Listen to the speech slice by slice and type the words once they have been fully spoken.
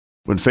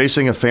When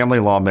facing a family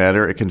law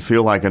matter, it can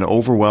feel like an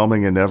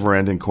overwhelming and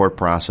never-ending court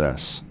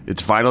process.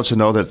 It's vital to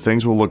know that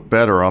things will look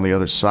better on the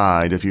other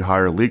side if you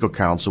hire legal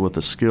counsel with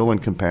the skill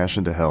and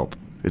compassion to help.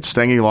 At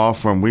Stengy Law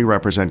Firm, we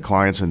represent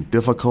clients in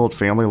difficult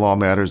family law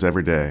matters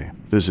every day.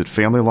 Visit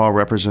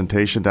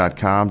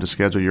FamilyLawRepresentation.com to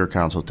schedule your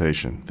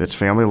consultation. That's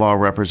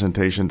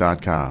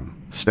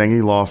FamilyLawRepresentation.com.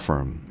 Stengy Law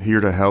Firm, here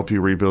to help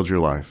you rebuild your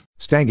life.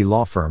 Stengy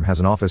Law Firm has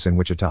an office in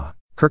Wichita.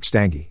 Kirk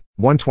Stengy,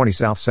 120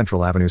 South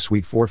Central Avenue,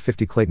 Suite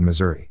 450, Clayton,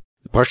 Missouri.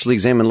 The Partially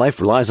Examined Life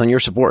relies on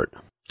your support.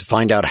 To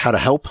find out how to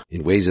help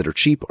in ways that are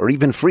cheap or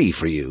even free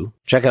for you,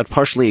 check out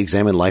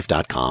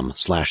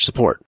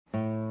partiallyexaminedlife.com/support.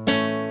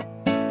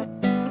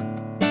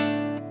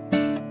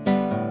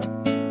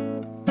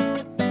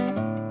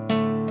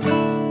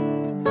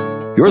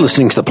 You're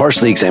listening to The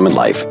Partially Examined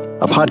Life,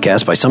 a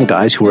podcast by some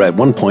guys who were at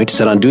one point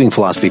set on doing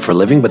philosophy for a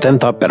living but then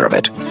thought better of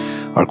it.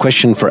 Our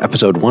question for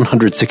episode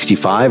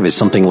 165 is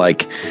something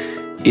like,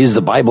 is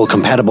the Bible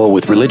compatible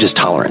with religious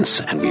tolerance?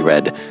 And we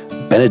read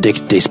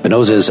Benedict de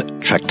Spinoza's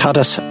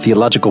Tractatus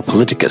Theologico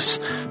Politicus,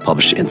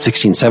 published in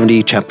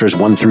 1670, chapters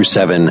 1 through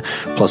 7,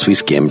 plus we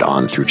skimmed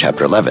on through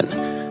chapter 11.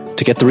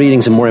 To get the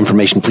readings and more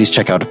information, please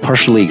check out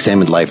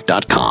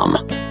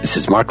partiallyexaminedlife.com. This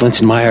is Mark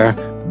Linsenmeyer,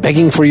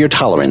 begging for your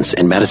tolerance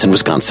in Madison,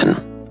 Wisconsin.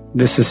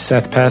 This is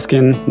Seth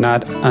Paskin,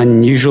 not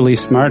unusually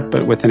smart,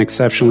 but with an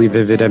exceptionally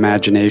vivid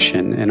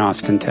imagination in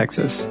Austin,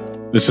 Texas.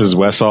 This is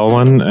Wes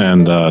Alwan,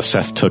 and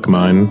Seth took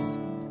mine,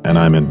 and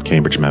I'm in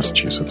Cambridge,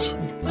 Massachusetts.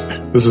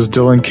 This is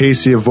Dylan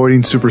Casey,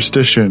 avoiding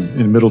superstition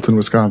in Middleton,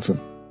 Wisconsin.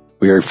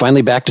 We are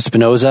finally back to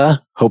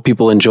Spinoza. Hope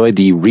people enjoyed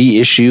the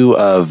reissue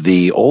of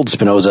the old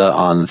Spinoza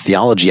on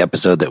theology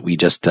episode that we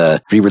just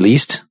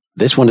re-released.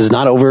 This one does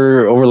not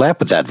overlap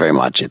with that very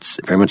much. It's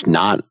very much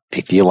not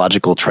a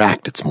theological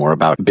tract. It's more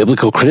about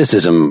biblical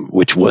criticism,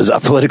 which was a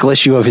political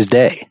issue of his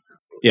day.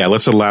 Yeah,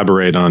 let's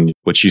elaborate on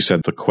what you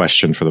said the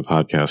question for the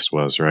podcast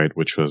was, right?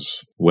 Which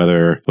was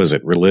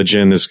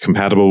religion is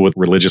compatible with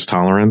religious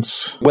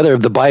tolerance? Whether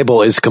the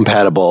Bible is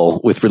compatible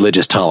with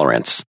religious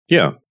tolerance.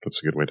 Yeah,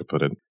 that's a good way to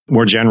put it.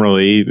 More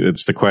generally,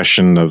 it's the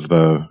question of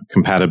the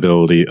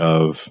compatibility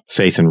of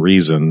faith and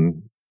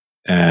reason.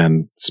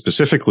 And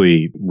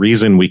specifically,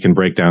 reason we can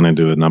break down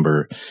into a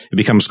number. It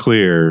becomes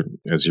clear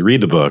as you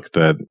read the book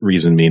that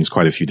reason means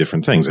quite a few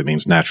different things. It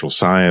means natural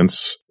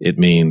science. It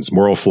means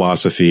moral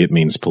philosophy. It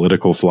means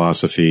political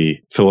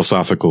philosophy,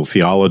 philosophical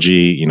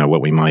theology,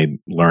 what we might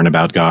learn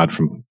about God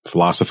from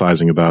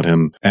philosophizing about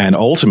him. And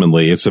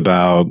ultimately, it's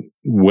about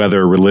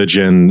whether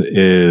religion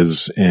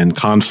is in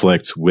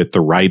conflict with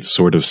the right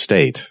sort of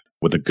state,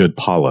 with a good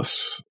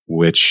polis,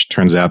 which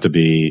turns out to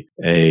be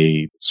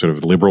a sort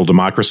of liberal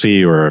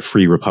democracy or a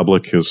free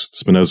republic, as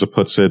Spinoza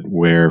puts it,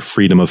 where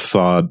freedom of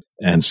thought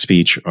and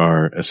speech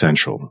are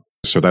essential.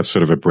 So that's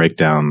sort of a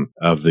breakdown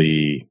of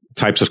the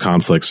types of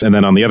conflicts. And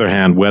then on the other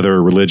hand,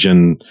 whether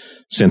religion,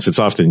 since it's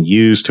often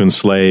used to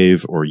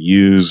enslave or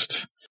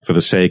used for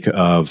the sake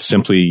of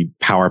simply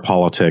power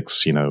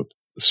politics,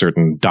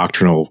 certain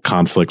doctrinal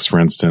conflicts, for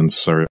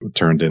instance, are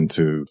turned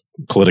into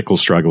political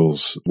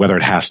struggles, whether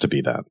it has to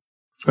be that.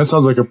 That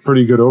sounds like a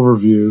pretty good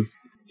overview.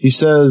 He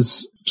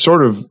says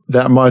sort of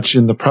that much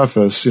in the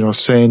preface,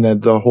 saying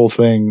that the whole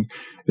thing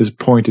is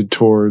pointed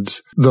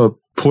towards the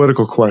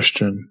political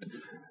question.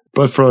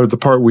 But for the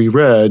part we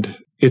read,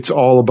 it's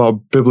all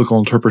about biblical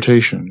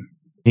interpretation.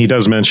 He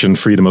does mention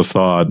freedom of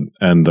thought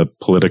and the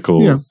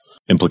political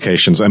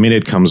implications. I mean,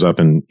 it comes up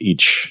in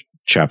each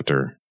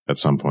chapter at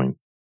some point.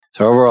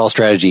 So our overall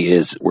strategy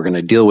is we're going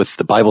to deal with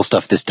the Bible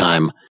stuff this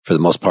time for the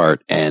most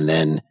part, and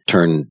then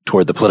turn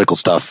toward the political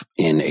stuff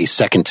in a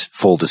second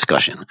full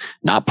discussion.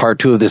 Not part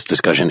 2 of this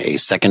discussion, a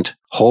second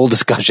whole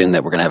discussion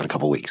that we're going to have in a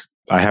couple of weeks.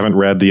 I haven't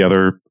read the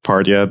other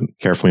part yet,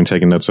 carefully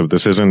taking notes of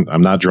this.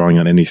 I'm not drawing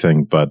on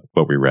anything but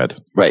what we read.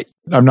 Right.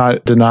 I'm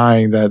not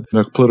denying that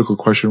the political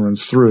question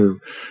runs through,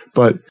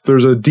 but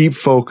there's a deep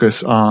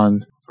focus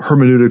on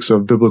hermeneutics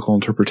of biblical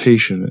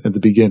interpretation at the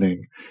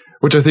beginning,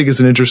 which I think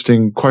is an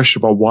interesting question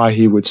about why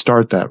he would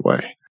start that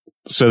way.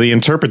 So the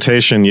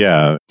interpretation,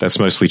 that's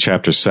mostly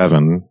chapter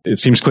 7. It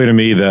seems clear to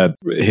me that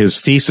his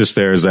thesis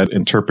there is that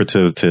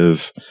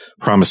interpretative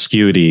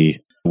promiscuity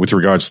with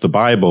regards to the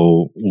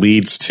Bible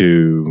leads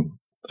to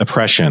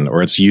oppression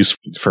or its use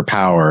for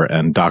power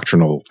and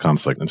doctrinal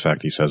conflict. In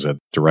fact, he says it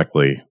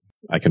directly.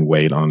 I can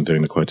wait on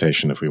doing the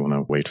quotation if we want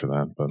to wait for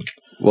that. But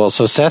well,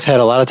 so Seth had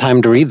a lot of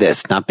time to read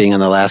this, not being on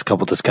the last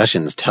couple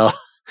discussions.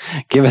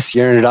 Give us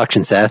your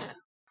introduction, Seth.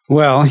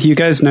 Well, you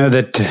guys know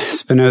that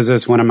Spinoza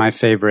is one of my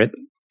favorite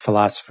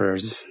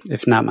philosophers,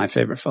 if not my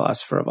favorite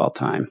philosopher of all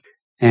time.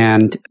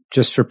 And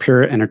just for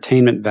pure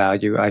entertainment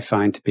value, I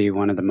find to be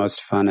one of the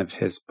most fun of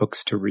his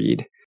books to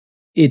read.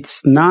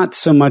 It's not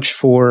so much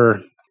I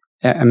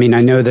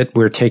know that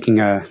we're taking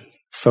a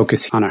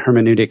focus on a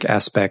hermeneutic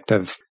aspect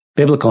of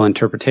biblical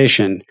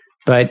interpretation,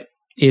 but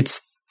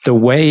it's the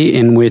way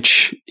in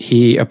which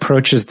he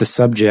approaches the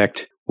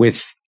subject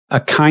with a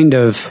kind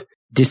of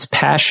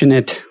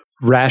dispassionate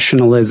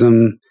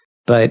rationalism,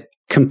 but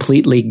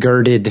completely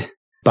girded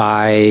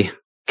by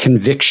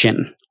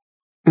conviction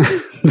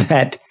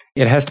that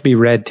It has to be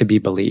read to be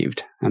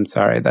believed. I'm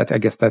sorry. I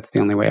guess that's the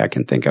only way I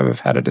can think of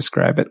how to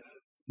describe it.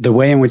 The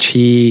way in which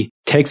he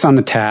takes on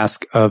the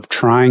task of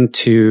trying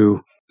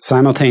to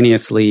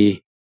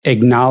simultaneously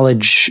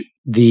acknowledge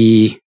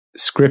the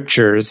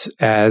scriptures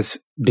as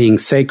being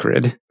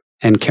sacred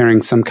and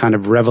carrying some kind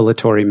of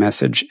revelatory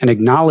message, and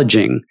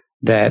acknowledging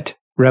that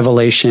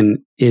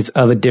revelation is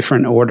of a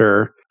different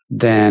order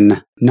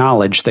than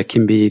knowledge that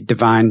can be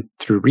divined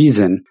through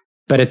reason,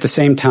 but at the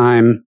same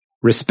time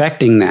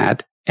respecting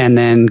that, and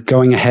then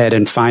going ahead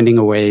and finding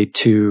a way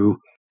to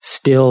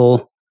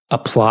still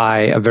apply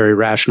a very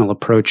rational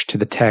approach to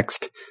the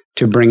text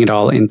to bring it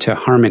all into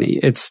harmony.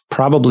 It's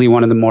probably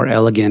one of the more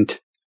elegant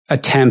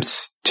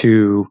attempts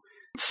to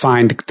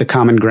find the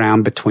common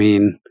ground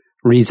between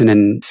reason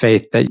and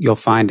faith that you'll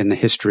find in the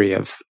history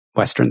of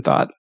Western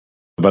thought.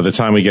 By the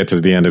time we get to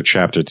the end of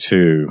chapter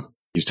 2,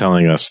 he's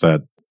telling us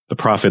that the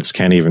prophets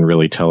can't even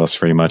really tell us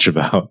very much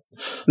about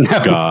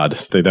God.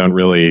 They don't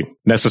really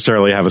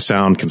necessarily have a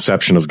sound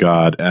conception of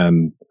God,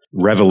 and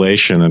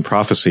revelation and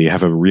prophecy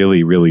have a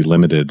really, really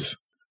limited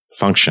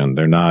function.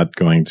 They're not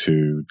going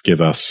to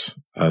give us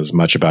as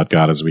much about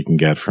God as we can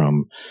get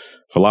from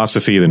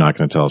philosophy. They're not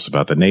going to tell us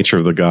about the nature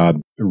of the God.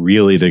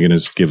 Really, they're going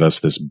to give us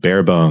this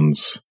bare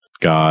bones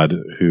God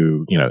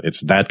who,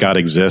 it's that God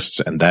exists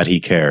and that he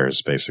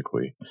cares,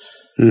 basically.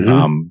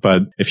 Mm-hmm.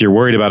 But if you're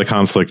worried about a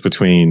conflict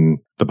between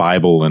the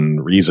Bible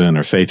and reason,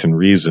 or faith and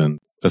reason,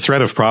 the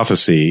threat of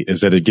prophecy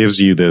is that it gives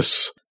you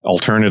this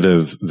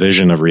alternative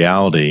vision of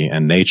reality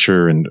and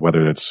nature, and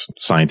whether it's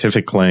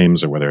scientific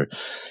claims or whether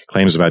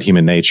claims about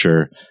human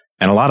nature.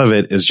 And a lot of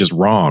it is just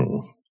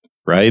wrong,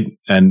 right?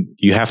 And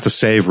you have to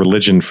save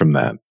religion from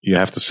that. You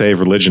have to save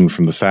religion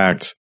from the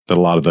fact that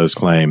a lot of those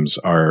claims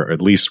are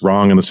at least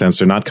wrong in the sense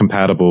they're not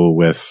compatible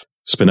with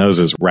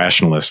Spinoza's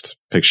rationalist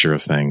picture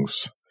of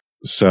things.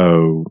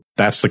 So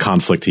that's the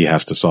conflict he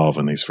has to solve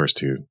in these first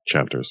 2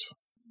 chapters.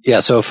 Yeah,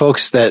 so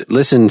folks that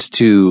listened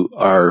to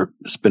our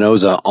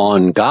Spinoza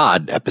on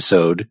God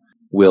episode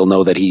will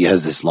know that he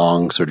has this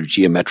long sort of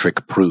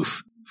geometric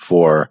proof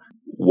for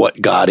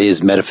what God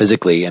is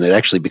metaphysically, and it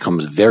actually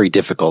becomes very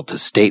difficult to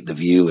state the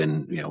view,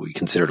 and we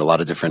considered a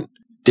lot of different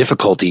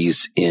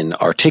difficulties in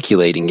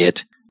articulating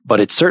it, but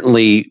it's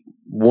certainly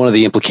one of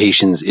the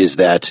implications is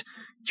that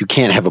you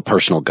can't have a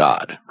personal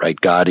God, right?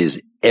 God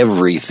is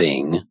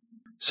everything.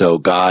 So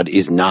God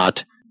is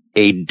not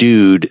a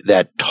dude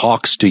that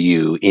talks to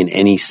you in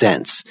any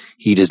sense.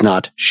 He does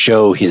not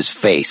show his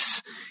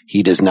face.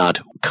 He does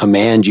not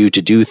command you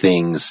to do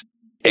things,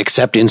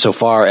 except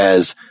insofar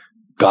as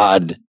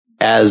God,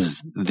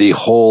 as the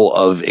whole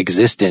of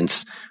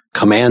existence,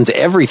 commands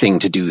everything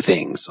to do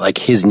things. Like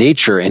his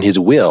nature and his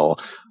will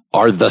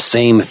are the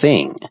same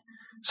thing.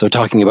 So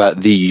talking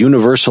about the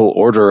universal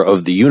order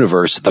of the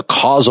universe, the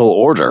causal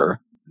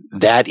order,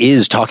 that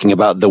is talking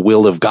about the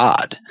will of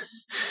God.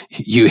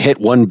 You hit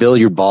one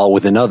billiard ball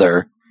with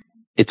another.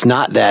 It's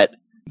not that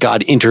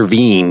God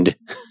intervened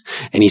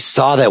and he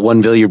saw that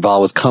one billiard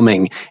ball was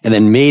coming and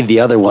then made the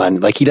other one.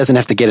 Like, he doesn't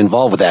have to get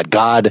involved with that.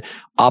 God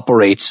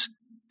operates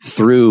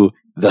through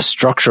the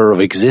structure of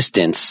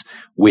existence,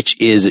 which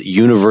is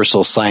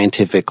universal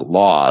scientific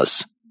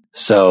laws.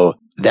 So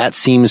that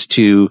seems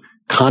to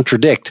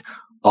contradict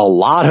a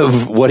lot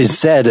of what is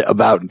said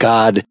about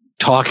God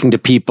talking to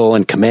people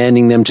and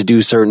commanding them to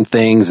do certain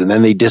things, and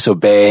then they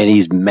disobey and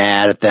he's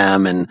mad at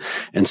them.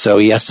 And so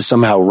he has to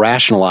somehow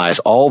rationalize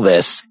all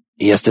this.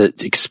 He has to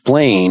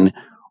explain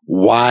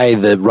why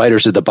the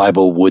writers of the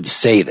Bible would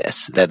say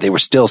this, that they were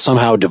still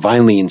somehow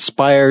divinely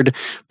inspired,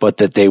 but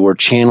that they were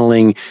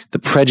channeling the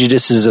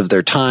prejudices of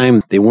their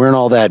time. They weren't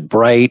all that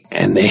bright,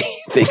 and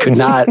they could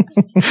not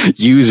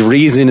use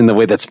reason in the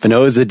way that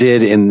Spinoza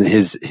did in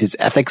his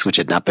ethics, which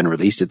had not been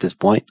released at this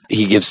point.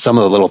 He gives some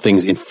of the little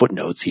things in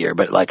footnotes here,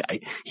 but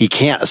he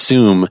can't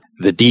assume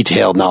the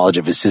detailed knowledge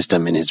of his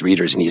system in his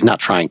readers, and he's not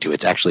trying to.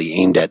 It's actually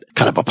aimed at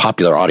kind of a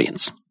popular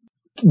audience.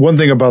 One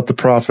thing about the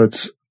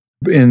prophets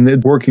in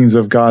the workings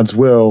of God's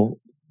will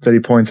that he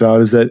points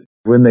out is that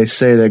when they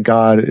say that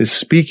God is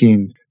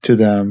speaking to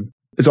them,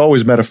 it's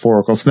always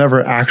metaphorical. It's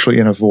never actually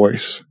in a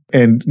voice,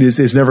 and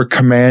it's never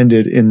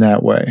commanded in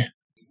that way.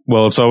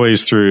 Well, it's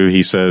always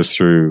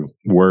through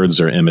words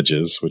or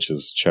images, which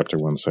is chapter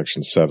 1,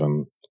 section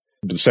 7.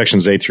 But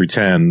sections 8 through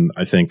 10,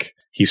 I think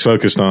he's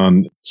focused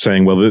on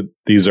saying, well,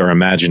 these are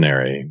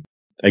imaginary,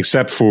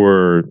 except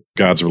for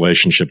God's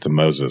relationship to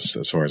Moses,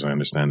 as far as I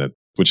understand it,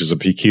 which is a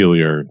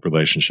peculiar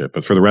relationship.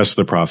 But for the rest of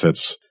the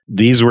prophets,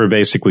 these were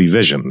basically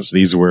visions.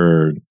 These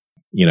were,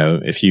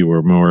 if you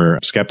were more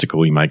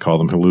skeptical, you might call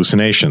them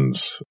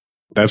hallucinations.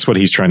 That's what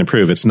he's trying to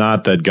prove. It's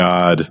not that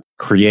God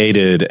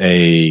created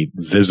a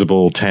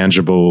visible,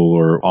 tangible,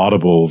 or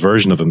audible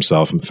version of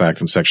himself. In fact,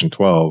 in section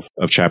 12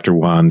 of chapter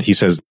 1, he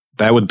says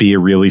that would be a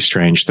really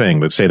strange thing.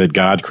 Let's say that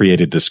God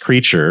created this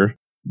creature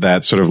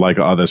that's sort of like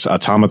this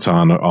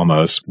automaton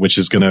almost, which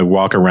is going to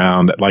walk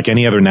around like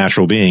any other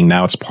natural being.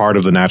 Now it's part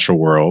of the natural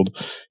world.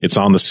 It's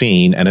on the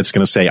scene, and it's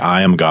going to say,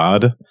 I am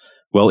God.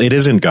 Well, it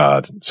isn't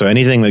God. So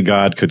anything that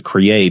God could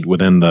create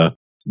within the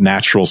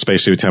natural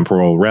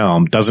spatiotemporal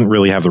realm doesn't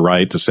really have the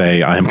right to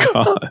say, I am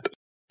God.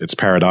 It's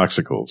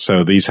paradoxical.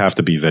 So these have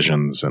to be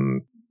visions.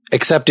 And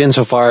except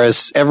insofar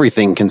as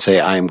everything can say,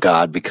 I am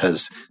God,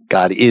 because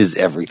God is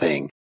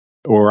everything.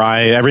 Or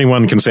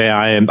everyone can say,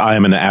 I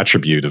am an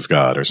attribute of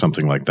God, or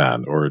something like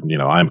that. Or,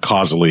 I am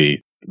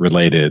causally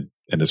related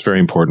in this very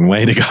important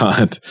way to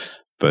God.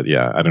 But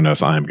yeah, I don't know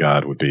if I am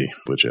God would be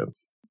legit.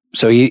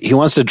 So he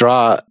wants to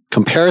draw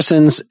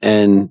comparisons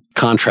and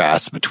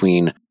contrasts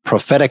between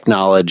prophetic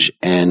knowledge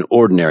and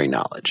ordinary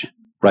knowledge,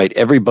 right?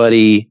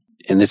 Everybody,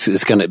 and this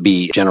is going to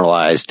be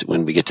generalized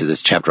when we get to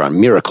this chapter on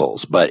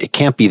miracles, but it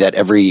can't be that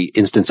every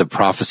instance of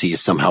prophecy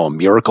is somehow a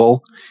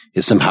miracle,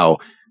 is somehow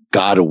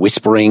God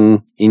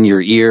whispering in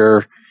your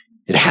ear.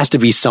 It has to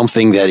be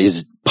something that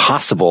is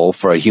possible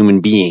for a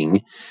human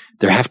being.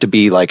 There have to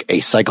be like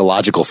a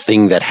psychological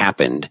thing that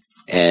happened.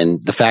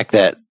 And the fact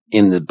that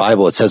in the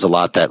Bible, it says a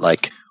lot that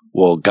like,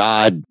 well,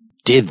 God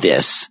did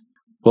this.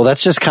 Well,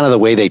 that's just kind of the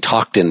way they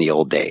talked in the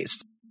old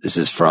days. This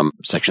is from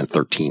section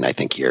 13, I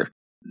think here.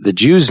 The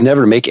Jews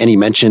never make any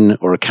mention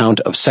or account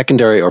of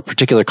secondary or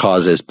particular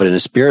causes, but in a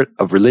spirit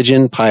of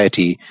religion,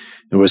 piety,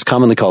 and what is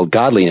commonly called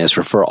godliness,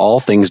 refer all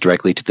things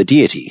directly to the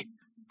deity.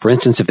 For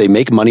instance, if they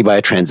make money by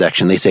a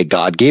transaction, they say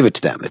God gave it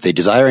to them. If they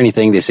desire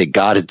anything, they say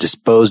God has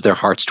disposed their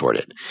hearts toward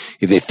it.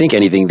 If they think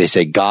anything, they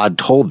say God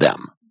told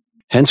them.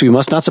 Hence, we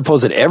must not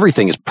suppose that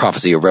everything is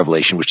prophecy or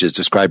revelation which is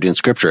described in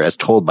Scripture as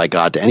told by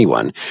God to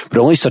anyone, but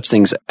only such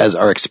things as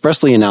are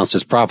expressly announced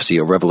as prophecy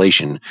or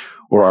revelation,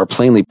 or are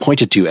plainly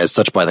pointed to as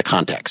such by the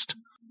context.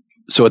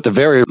 So at the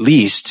very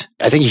least,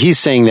 I think he's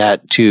saying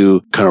that to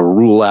kind of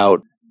rule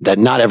out that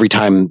not every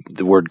time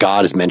the word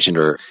God is mentioned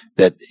or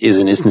that is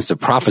an instance of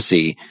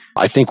prophecy.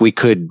 I think we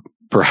could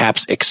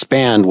perhaps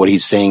expand what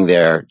he's saying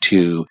there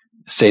to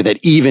say that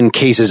even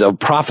cases of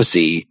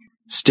prophecy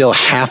still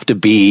have to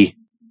be,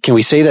 can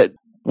we say that?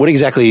 What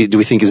exactly do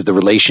we think is the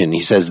relation?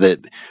 He says that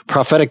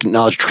prophetic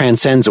knowledge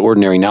transcends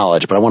ordinary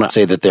knowledge, but I want to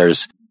say that there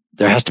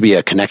has to be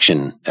a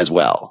connection as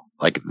well.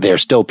 Like they're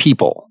still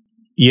people.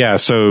 Yeah.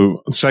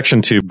 So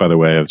section 2, by the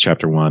way, of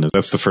chapter 1,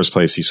 that's the first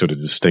place he sort of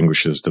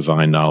distinguishes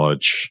divine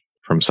knowledge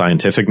from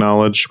scientific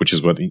knowledge, which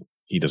is what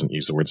he doesn't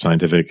use the word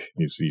scientific.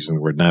 He's using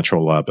the word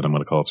natural a lot, but I'm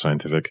going to call it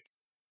scientific.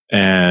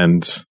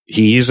 And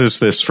he uses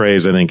this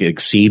phrase, I think,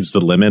 exceeds the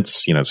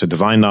limits. So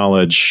divine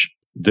knowledge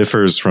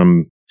differs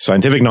from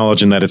scientific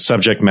knowledge in that its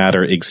subject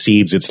matter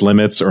exceeds its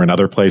limits, or in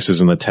other places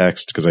in the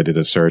text, because I did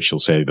a search, you'll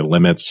say the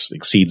limits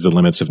exceeds the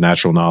limits of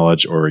natural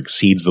knowledge or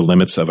exceeds the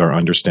limits of our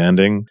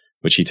understanding,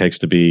 which he takes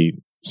to be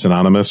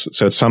synonymous.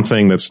 So it's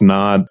something that's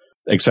not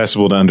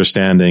accessible to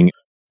understanding.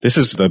 This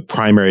is the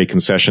primary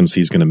concessions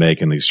he's going to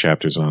make in these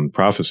chapters on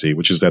prophecy,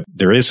 which is that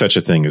there is such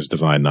a thing as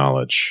divine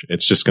knowledge.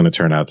 It's just going to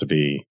turn out to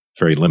be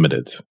very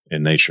limited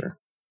in nature.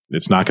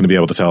 It's not going to be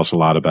able to tell us a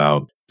lot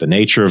about the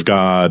nature of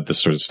God, the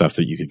sort of stuff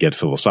that you could get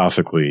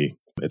philosophically.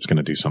 It's going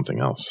to do something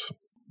else.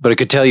 But it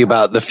could tell you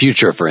about the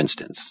future, for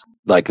instance,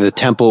 like the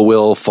temple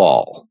will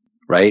fall,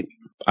 right?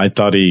 I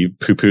thought he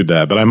poo-pooed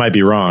that, but I might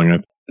be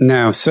wrong.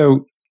 No.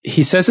 So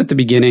he says at the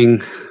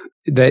beginning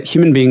that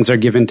human beings are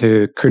given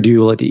to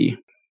credulity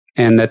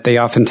and that they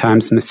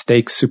oftentimes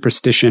mistake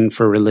superstition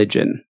for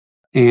religion.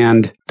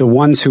 And the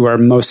ones who are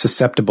most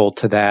susceptible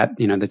to that,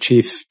 the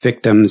chief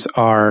victims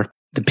are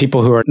the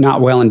people who are not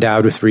well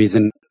endowed with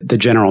reason, the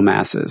general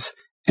masses.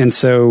 And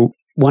so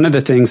one of the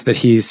things that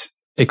he's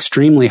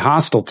extremely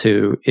hostile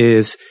to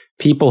is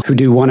people who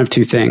do one of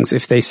two things.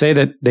 If they say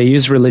that they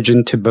use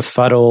religion to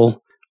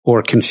befuddle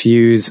or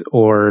confuse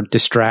or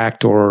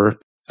distract or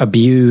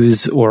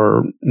abuse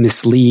or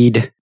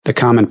mislead the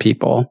common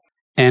people,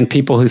 and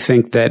people who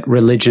think that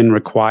religion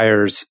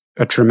requires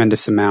a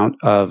tremendous amount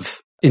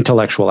of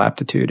intellectual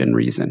aptitude and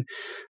reason.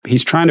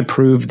 He's trying to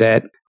prove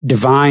that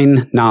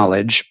divine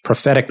knowledge,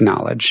 prophetic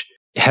knowledge,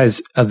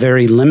 has a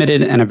very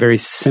limited and a very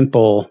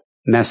simple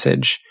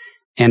message,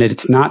 and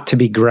it's not to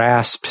be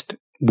grasped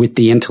with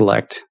the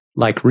intellect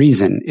like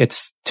reason.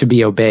 It's to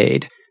be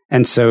obeyed.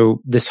 And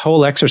so this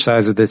whole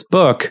exercise of this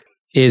book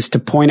is to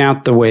point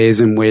out the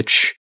ways in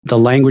which the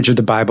language of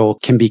the Bible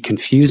can be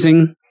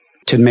confusing,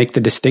 to make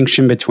the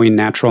distinction between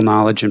natural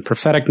knowledge and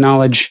prophetic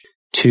knowledge,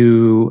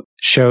 to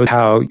show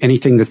how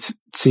anything that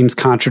seems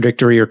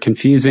contradictory or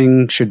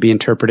confusing should be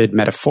interpreted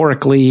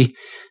metaphorically,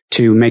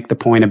 to make the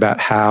point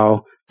about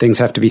how things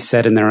have to be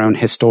set in their own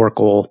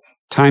historical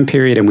time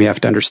period, and we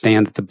have to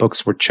understand that the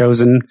books were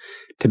chosen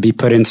to be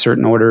put in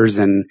certain orders,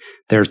 and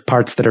there's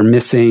parts that are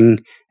missing,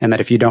 and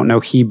that if you don't know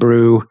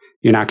Hebrew,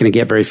 you're not going to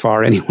get very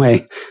far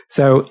anyway.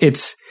 So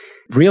it's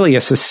really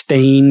a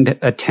sustained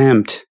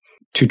attempt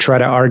to try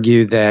to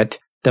argue that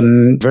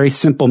the very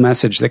simple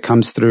message that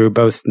comes through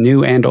both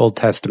New and Old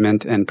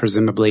Testament, and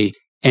presumably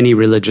any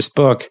religious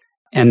book,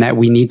 and that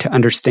we need to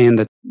understand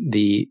that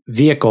the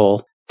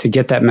vehicle to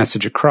get that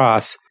message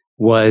across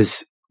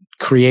was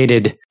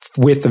created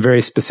with a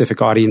very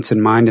specific audience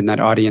in mind, and that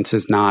audience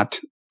is not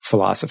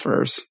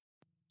philosophers.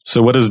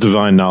 So what does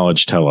divine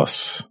knowledge tell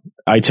us?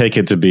 I take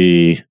it to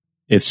be,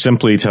 it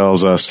simply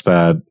tells us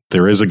that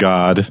there is a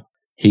God,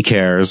 he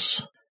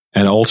cares,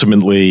 and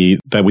ultimately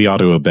that we ought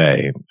to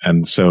obey.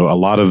 And so a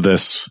lot of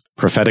this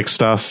prophetic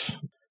stuff,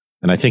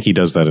 and I think he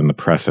does that in the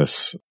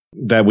preface,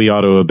 that we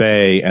ought to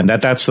obey, and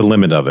that's the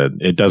limit of it.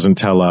 It doesn't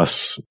tell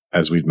us,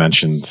 as we've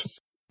mentioned.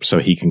 So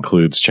he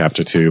concludes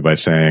chapter 2 by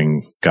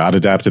saying, God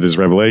adapted his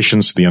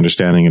revelations to the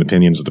understanding and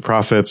opinions of the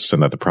prophets,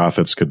 and that the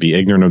prophets could be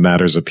ignorant of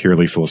matters of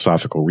purely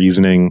philosophical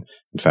reasoning.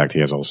 In fact, he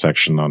has a whole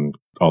section on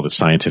all the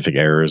scientific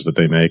errors that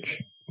they make,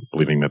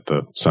 believing that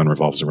the sun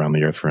revolves around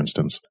the earth, for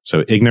instance.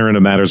 So ignorant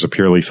of matters of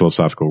purely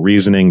philosophical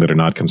reasoning that are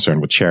not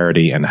concerned with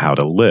charity and how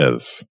to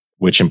live,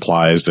 which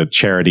implies that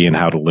charity and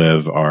how to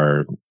live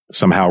are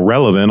somehow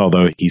relevant,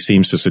 although he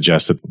seems to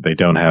suggest that they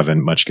don't have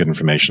much good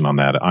information on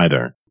that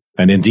either.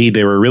 And indeed,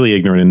 they were really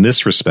ignorant in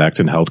this respect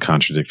and held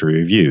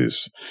contradictory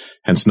views.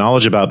 Hence,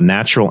 knowledge about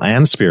natural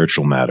and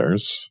spiritual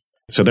matters.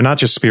 So they're not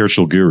just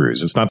spiritual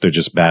gurus. It's not they're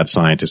just bad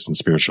scientists and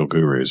spiritual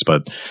gurus,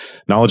 but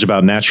knowledge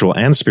about natural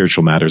and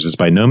spiritual matters is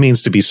by no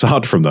means to be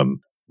sought from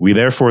them. We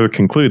therefore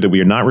conclude that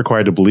we are not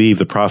required to believe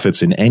the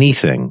prophets in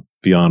anything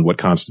beyond what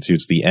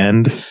constitutes the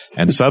end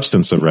and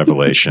substance of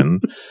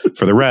revelation.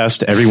 For the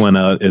rest, everyone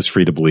is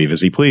free to believe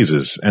as he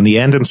pleases. And the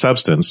end and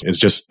substance is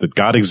just that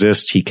God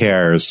exists, he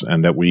cares,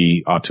 and that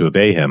we ought to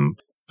obey him.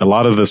 A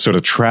lot of the sort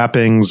of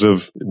trappings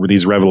of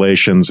these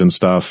revelations and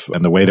stuff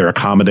and the way they're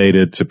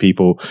accommodated to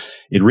people,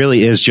 it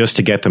really is just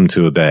to get them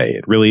to obey.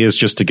 It really is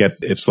just to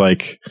it's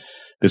like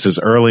this is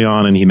early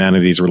on in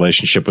humanity's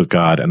relationship with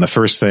God. And the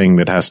first thing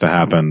that has to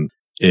happen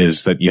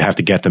is that you have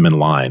to get them in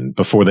line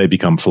before they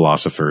become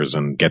philosophers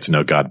and get to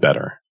know God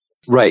better.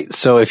 Right.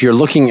 So if you're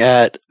looking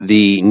at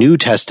the New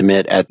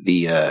Testament, at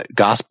the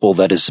gospel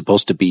that is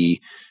supposed to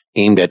be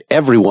aimed at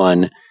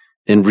everyone,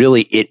 then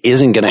really it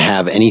isn't going to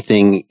have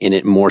anything in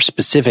it more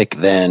specific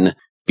than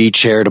be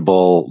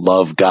charitable,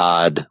 love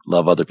God,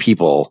 love other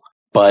people.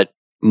 But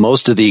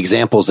most of the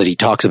examples that he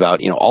talks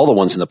about, all the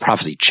ones in the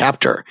prophecy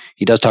chapter,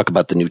 he does talk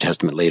about the New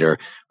Testament later,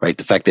 right?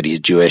 The fact that he's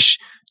Jewish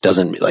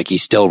doesn't, he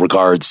still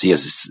regards, he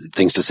has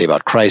things to say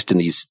about Christ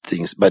and these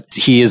things, but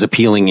he is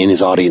appealing in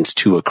his audience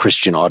to a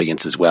Christian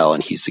audience as well.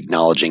 And he's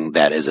acknowledging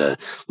that as a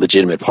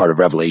legitimate part of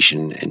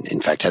Revelation, and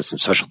in fact has some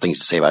special things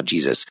to say about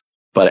Jesus.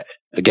 But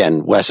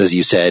again, Wes, as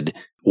you said,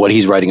 what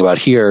he's writing about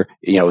here,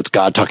 it's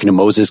God talking to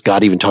Moses,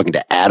 God even talking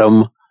to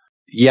Adam.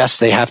 Yes,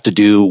 they have to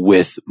do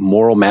with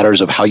moral matters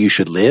of how you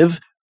should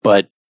live,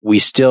 but we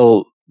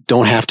still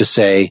don't have to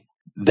say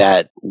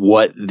that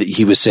what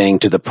he was saying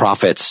to the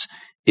prophets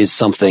is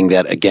something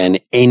that, again,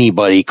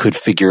 anybody could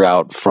figure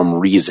out from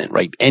reason,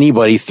 right?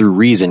 Anybody through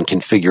reason can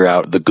figure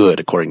out the good,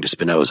 according to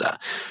Spinoza.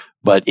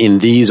 But in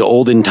these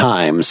olden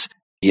times,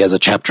 he has a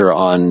chapter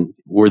on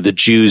were the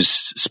Jews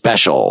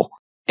special?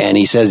 And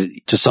he says,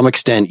 to some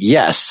extent,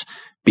 yes,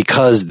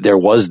 because there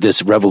was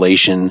this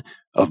revelation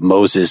of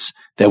Moses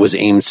that was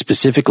aimed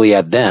specifically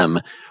at them,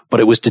 but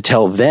it was to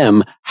tell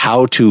them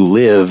how to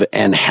live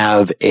and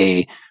have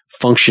a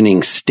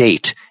functioning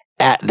state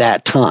at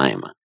that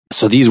time.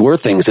 So these were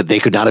things that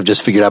they could not have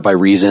just figured out by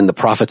reason. The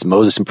prophets,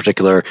 Moses in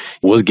particular,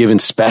 was given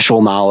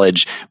special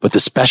knowledge, but the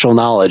special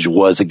knowledge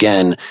was,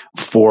 again,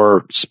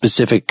 for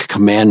specific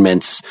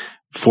commandments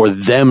for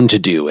them to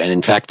do. And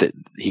in fact, that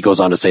he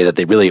goes on to say that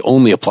they really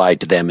only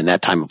applied to them in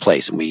that time and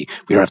place. And we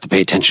don't have to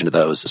pay attention to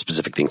those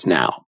specific things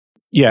now.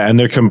 Yeah, and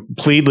they're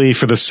completely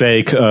for the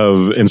sake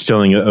of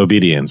instilling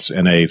obedience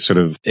in a sort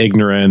of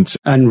ignorant,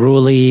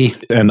 unruly,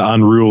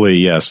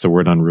 yes, the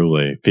word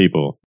unruly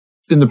people.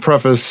 In the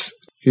preface,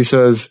 he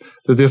says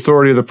that the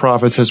authority of the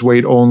prophets has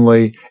weight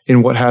only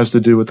in what has to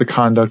do with the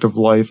conduct of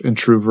life and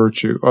true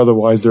virtue.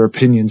 Otherwise, their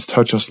opinions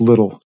touch us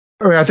little.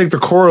 I think the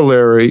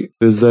corollary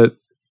is that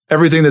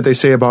everything that they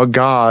say about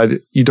God,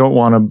 you don't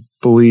want to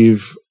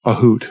believe a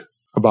hoot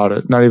about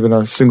it, not even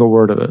a single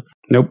word of it.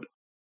 Nope.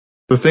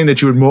 The thing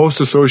that you would most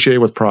associate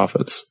with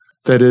prophets,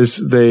 that is,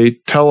 they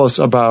tell us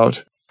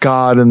about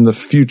God in the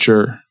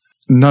future,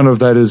 none of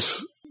that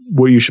is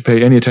what you should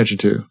pay any attention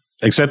to.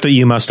 Except that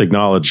you must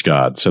acknowledge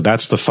God. So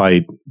that's the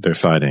fight they're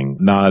fighting,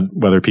 not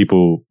whether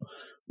people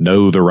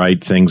know the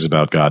right things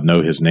about God,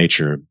 know his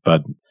nature,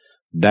 but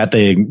that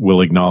they will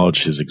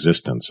acknowledge his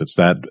existence.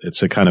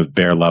 It's a kind of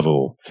bare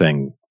level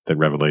thing that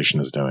Revelation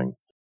is doing.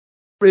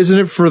 Isn't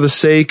it for the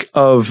sake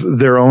of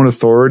their own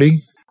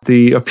authority?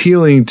 The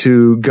appealing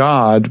to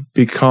God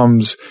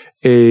becomes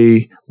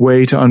a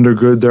way to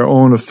undergird their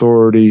own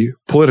authority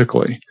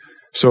politically,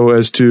 so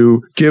as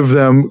to give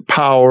them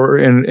power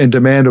and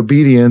demand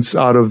obedience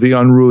out of the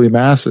unruly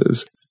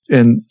masses.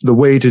 And the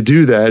way to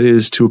do that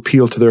is to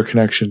appeal to their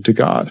connection to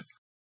God.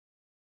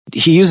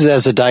 He uses it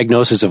as a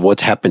diagnosis of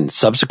what's happened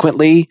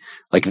subsequently.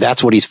 Like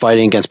that's what he's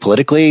fighting against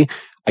politically.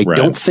 I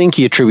don't think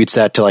he attributes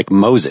that to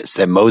Moses,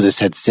 that Moses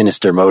had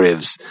sinister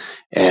motives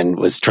and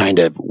was trying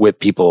to whip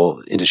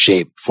people into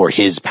shape for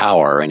his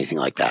power or anything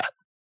like that.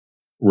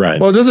 Right.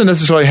 Well, it doesn't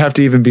necessarily have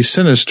to even be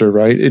sinister,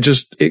 right?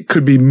 It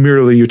could be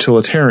merely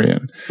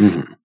utilitarian.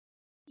 Mm-hmm.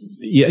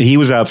 Yeah, he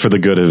was out for the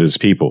good of his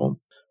people,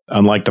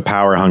 unlike the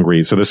power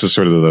hungry. So this is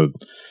sort of the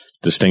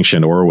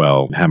distinction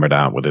Orwell hammered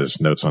out with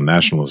his notes on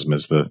nationalism,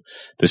 is the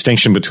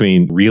distinction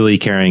between really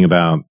caring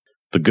about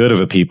the good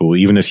of a people,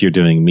 even if you're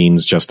doing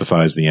means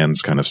justifies the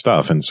ends kind of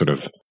stuff and sort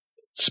of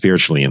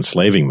spiritually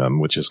enslaving them,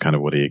 which is kind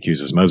of what he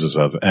accuses Moses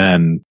of,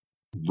 and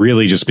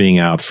really just being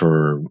out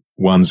for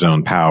one's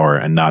own power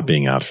and not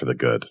being out for the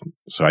good.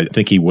 So I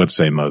think he would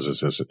say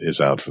Moses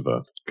is out for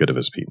the good of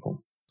his people.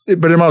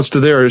 But it amounts to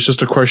there. It's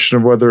just a question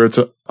of whether it's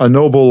a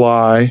noble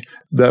lie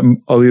that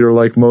a leader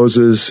like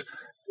Moses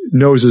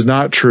knows is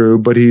not true,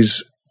 but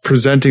he's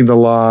presenting the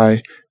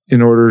lie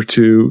in order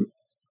to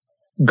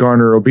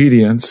garner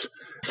obedience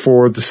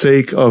for the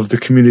sake of the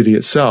community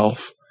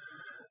itself,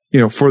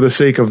 for the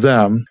sake of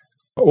them,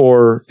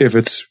 or if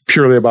it's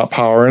purely about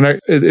power. And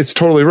it's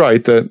totally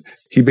right that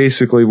he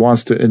basically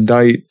wants to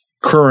indict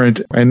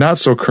current and not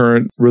so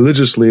current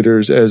religious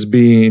leaders as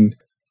being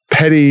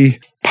petty,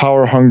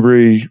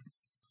 power-hungry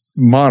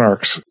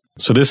monarchs.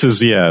 So this is,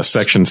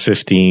 section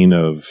 15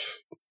 of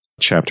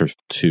chapter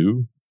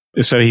 2.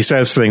 So he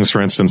says things,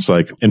 for instance,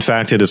 like, in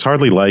fact, it is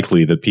hardly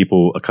likely that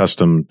people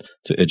accustomed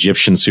to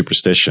Egyptian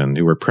superstition,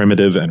 who were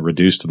primitive and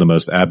reduced to the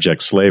most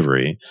abject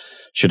slavery,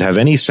 should have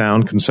any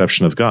sound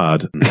conception of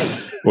God,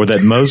 or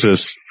that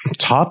Moses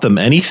taught them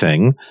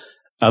anything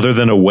other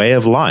than a way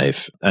of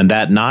life, and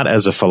that not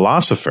as a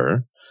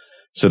philosopher,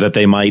 so that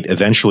they might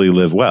eventually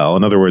live well.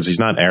 In other words, he's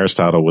not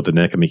Aristotle with the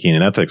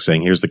Nicomachean Ethics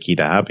saying, here's the key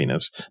to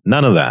happiness.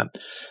 None of that.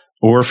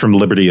 Or from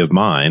liberty of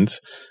mind,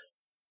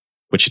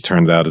 which it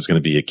turns out is going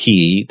to be a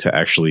key to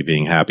actually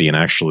being happy and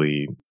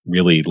actually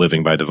really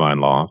living by divine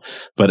law.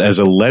 But as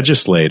a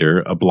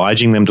legislator,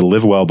 obliging them to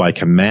live well by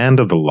command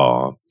of the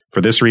law.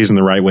 For this reason,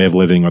 the right way of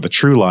living, or the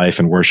true life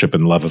and worship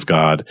and love of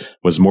God,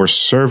 was more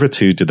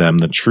servitude to them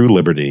than true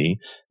liberty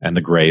and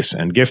the grace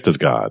and gift of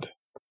God.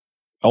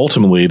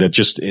 Ultimately,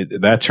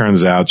 that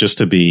turns out just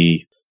to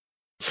be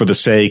for the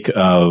sake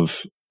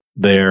of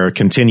their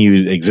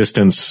continued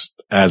existence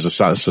as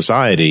a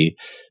society.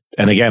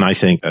 And again, I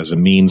think as a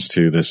means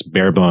to this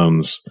bare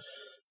bones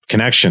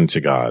connection to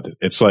God.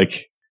 It's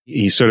like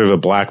he's sort of a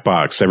black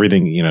box.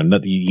 Everything,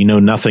 you know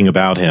nothing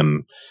about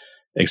him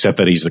except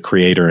that he's the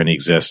creator and he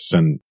exists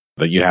and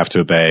that you have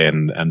to obey,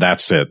 and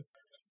that's it.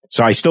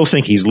 So I still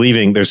think he's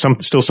leaving. There's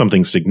still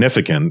something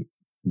significant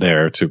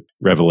there to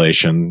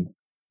Revelation,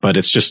 but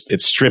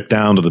it's stripped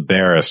down to the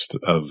barest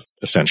of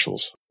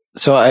essentials.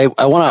 So I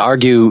want to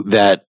argue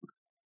that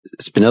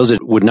Spinoza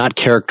would not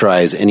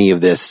characterize any of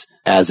this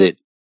as it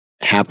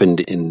happened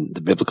in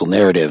the biblical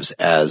narratives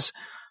as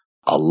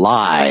a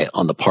lie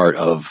on the part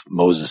of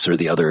Moses or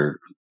the other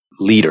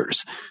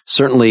leaders.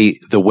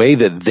 Certainly the way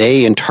that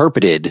they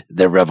interpreted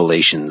their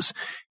revelations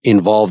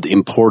involved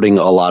importing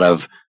a lot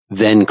of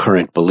then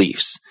current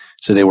beliefs.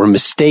 So they were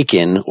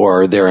mistaken,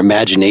 or their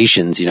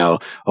imaginations,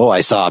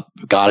 I saw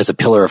God as a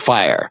pillar of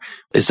fire.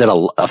 Is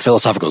that a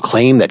philosophical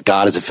claim that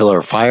God is a pillar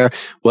of fire?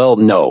 Well,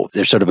 no.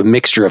 There's sort of a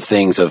mixture of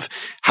things of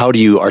how do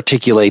you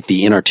articulate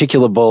the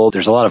inarticulable?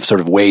 There's a lot of sort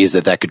of ways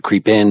that could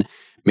creep in.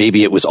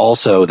 Maybe it was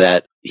also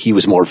that he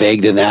was more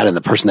vague than that, and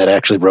the person that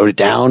actually wrote it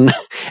down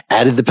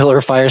added the pillar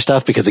of fire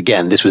stuff, because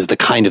again, this was the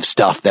kind of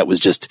stuff that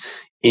was just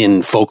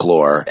in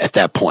folklore at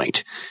that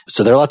point.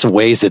 So there are lots of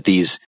ways that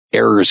these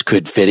errors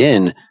could fit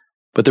in.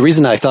 But the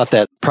reason I thought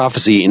that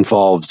prophecy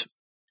involved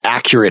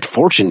accurate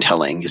fortune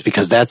telling is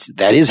because that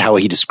is how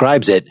he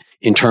describes it,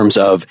 in terms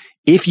of,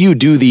 if you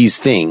do these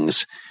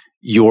things,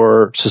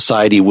 your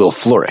society will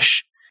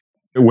flourish.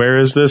 Where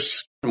is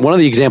this? One of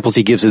the examples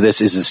he gives of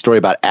this is the story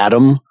about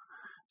Adam.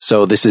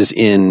 So this is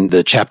in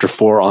the chapter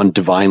 4 on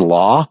divine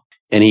law.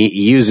 And he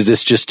uses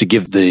this just to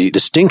give the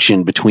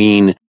distinction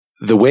between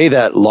the way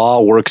that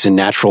law works in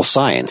natural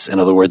science. In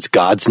other words,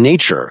 God's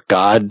nature.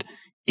 God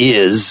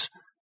is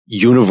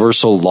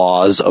universal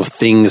laws of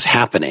things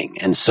happening.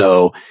 And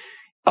so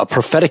a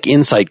prophetic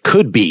insight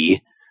could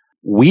be,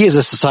 we as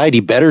a society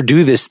better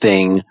do this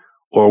thing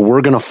or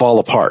we're going to fall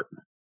apart.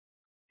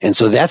 And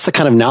so that's the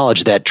kind of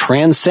knowledge that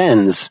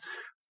transcends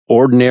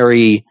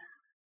ordinary,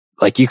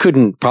 like you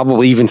couldn't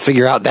probably even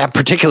figure out that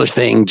particular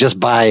thing just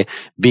by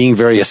being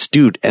very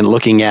astute and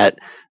looking at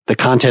the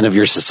content of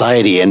your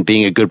society and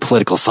being a good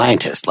political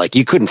scientist. Like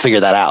you couldn't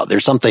figure that out.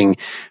 There's something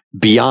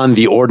beyond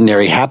the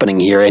ordinary happening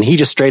here. And he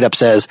just straight up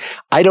says,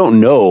 I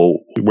don't know.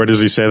 Where does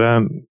he say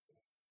that?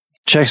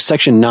 Check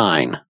section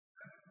 9.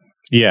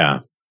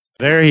 Yeah.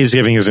 There he's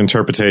giving his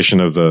interpretation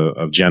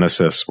of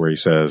Genesis, where he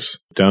says,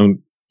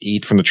 don't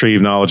eat from the tree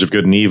of knowledge of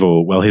good and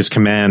evil. Well, his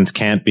command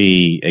can't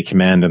be a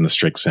command in the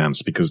strict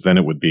sense, because then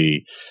it would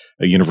be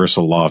a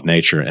universal law of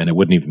nature, and it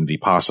wouldn't even be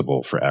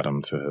possible for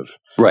Adam to have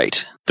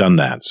done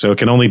that. So it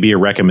can only be a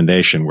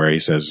recommendation where he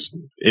says,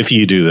 if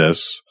you do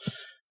this,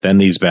 then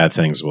these bad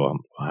things will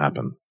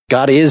happen.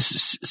 God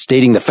is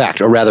stating the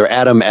fact, or rather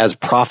Adam as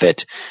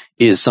prophet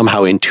is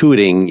somehow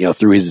intuiting,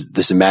 through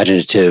this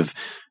imaginative,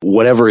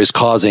 whatever is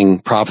causing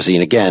prophecy.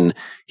 And again,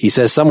 he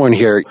says somewhere in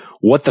here,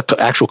 what the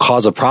actual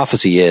cause of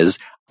prophecy is,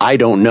 I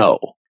don't know.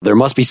 There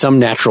must be some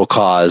natural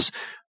cause.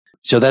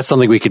 So that's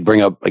something we could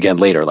bring up again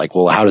later. Like,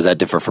 well, how does that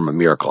differ from a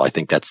miracle? I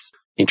think that's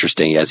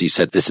interesting. As you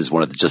said, this is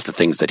one of just the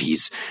things that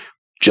he's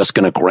just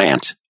going to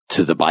grant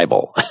to the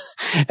Bible.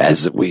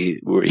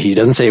 He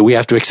doesn't say we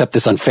have to accept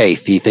this on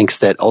faith. He thinks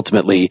that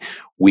ultimately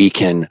we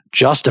can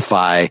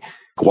justify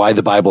why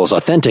the Bible is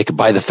authentic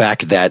by the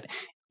fact that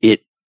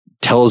it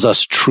tells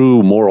us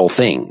true moral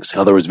things. In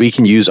other words, we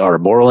can use our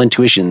moral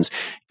intuitions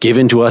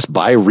given to us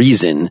by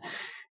reason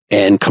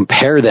and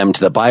compare them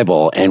to the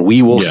Bible, and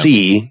we will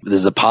see, this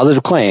is a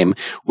positive claim,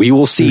 we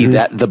will see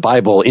that the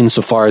Bible,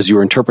 insofar as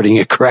you're interpreting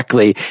it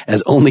correctly,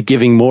 as only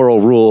giving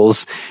moral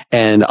rules,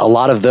 and a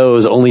lot of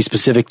those only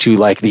specific to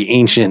like the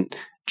ancient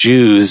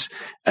Jews,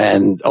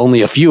 and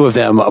only a few of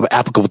them are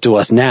applicable to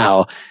us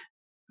now.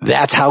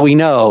 That's how we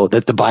know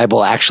that the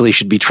Bible actually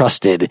should be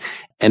trusted.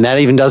 And that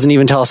even doesn't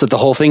even tell us that the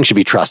whole thing should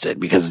be trusted,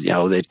 because,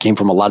 it came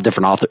from a lot of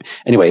different authors.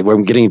 Anyway,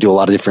 we're getting into a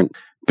lot of different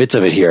bits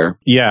of it here.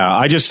 Yeah,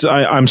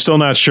 I'm still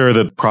not sure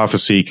that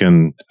prophecy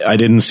I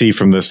didn't see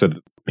from this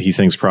that he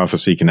thinks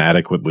prophecy can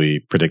adequately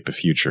predict the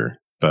future,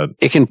 but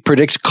it can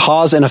predict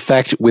cause and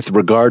effect with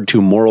regard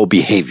to moral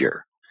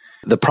behavior.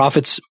 The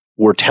prophets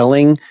were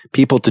telling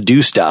people to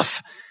do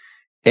stuff,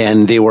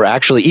 and they were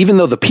actually, even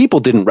though the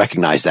people didn't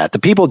recognize that, the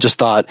people just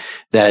thought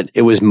that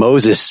it was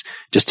Moses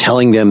just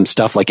telling them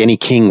stuff like any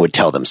king would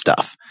tell them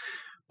stuff.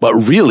 But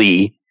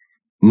really,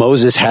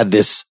 Moses had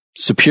this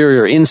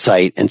superior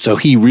insight, and so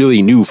he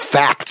really knew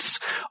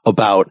facts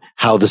about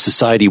how the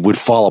society would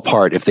fall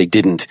apart if they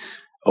didn't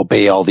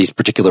obey all these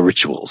particular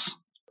rituals.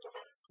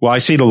 Well, I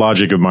see the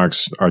logic of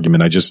Mark's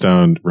argument. I just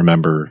don't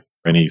remember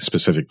any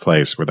specific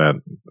place where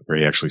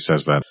he actually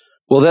says that.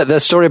 Well,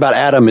 that story about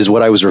Adam is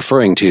what I was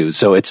referring to.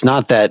 So it's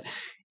not that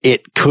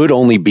it could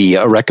only be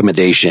a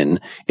recommendation.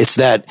 It's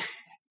that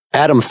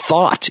Adam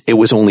thought it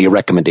was only a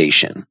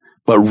recommendation,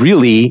 but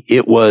really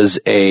it was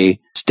a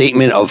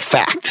statement of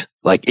fact.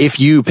 Like, if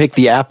you pick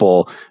the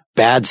apple,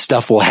 bad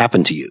stuff will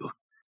happen to you.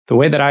 The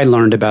way that I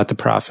learned about the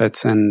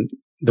prophets, and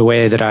the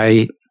way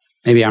that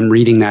maybe I'm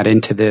reading that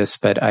into this,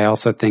 but I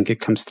also think it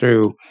comes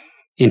through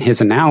in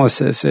his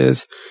analysis,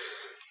 is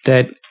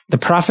that the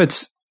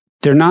prophets,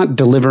 they're not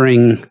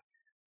delivering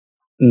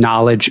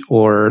knowledge,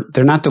 or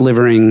they're not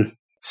delivering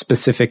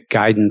specific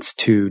guidance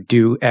to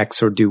do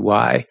X or do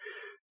Y.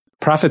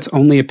 Prophets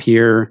only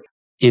appear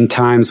in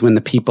times when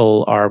the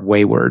people are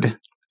wayward,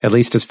 at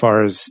least as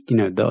far as,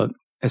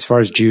 as far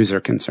as Jews are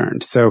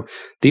concerned. So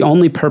the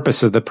only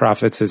purpose of the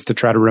prophets is to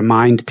try to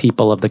remind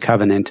people of the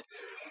covenant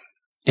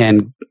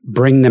and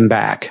bring them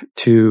back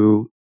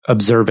to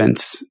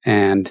observance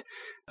and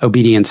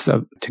obedience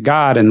to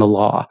God and the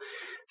law.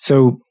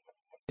 So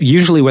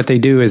usually what they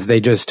do is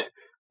they just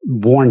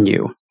warn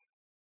you.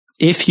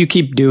 If you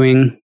keep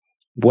doing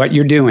what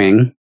you're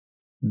doing,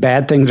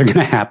 bad things are going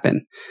to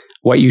happen.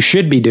 What you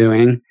should be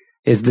doing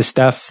is the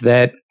stuff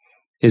that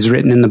is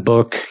written in the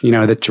book,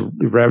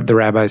 that the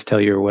rabbis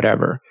tell you or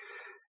whatever.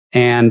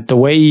 And the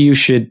way you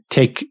should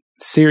take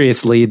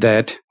seriously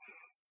that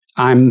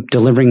I'm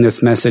delivering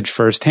this message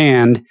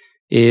firsthand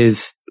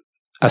is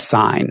a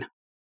sign,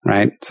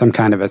 right? Some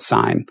kind of a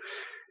sign.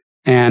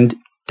 And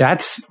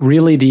that's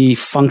really the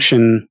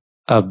function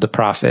of the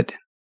prophet,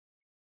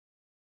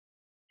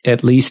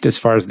 at least as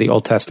far as the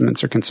Old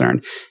Testaments are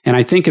concerned. And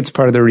I think it's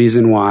part of the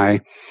reason why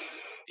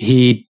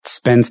he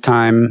spends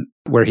time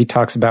where he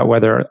talks about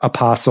whether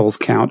apostles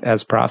count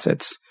as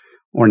prophets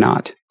or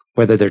not,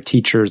 whether they're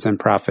teachers and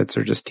prophets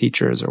or just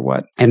teachers or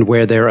what, and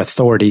where their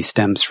authority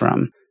stems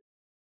from.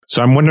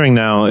 So I'm wondering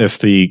now if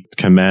the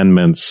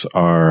commandments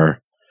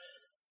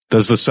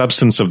does the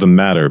substance of them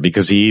matter?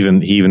 Because he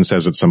even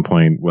says at some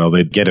point, well,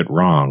 they'd get it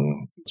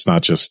wrong. It's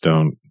not just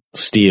don't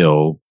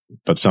steal,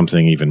 but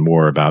something even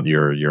more about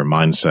your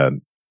mindset.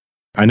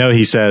 I know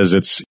he says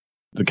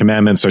the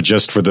commandments are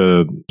just for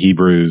the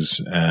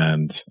Hebrews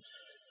and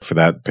for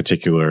that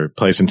particular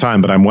place and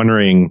time, but I'm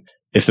wondering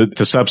if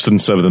the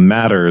substance of them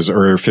matters,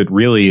 or if it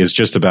really is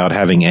just about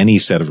having any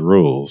set of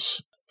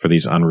rules for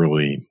these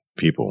unruly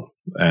people.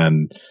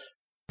 And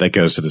that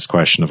goes to this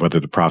question of whether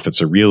the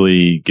prophets are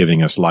really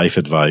giving us life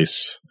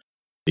advice,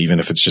 even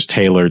if it's just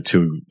tailored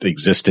to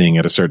existing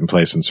at a certain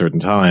place and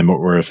certain time,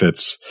 or if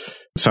it's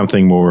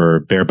something more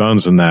bare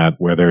bones than that,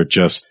 where they're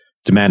just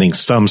demanding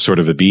some sort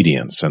of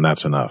obedience, and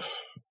that's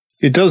enough.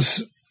 It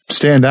does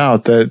stand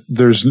out that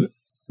there's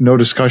no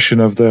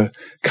discussion of the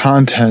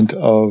content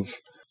of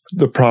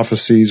the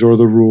prophecies or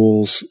the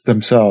rules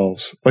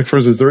themselves. Like, for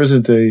instance, there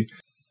isn't an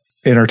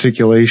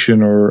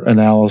articulation or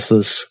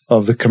analysis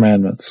of the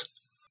commandments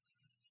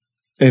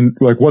and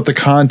like what the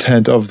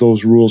content of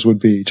those rules would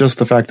be. Just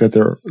the fact that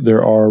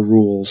there are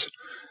rules,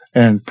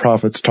 and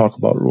prophets talk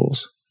about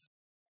rules.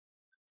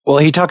 Well,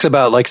 he talks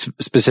about, like,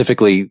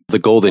 specifically the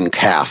golden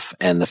calf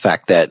and the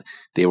fact that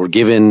they were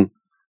given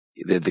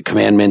the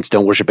commandments,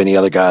 don't worship any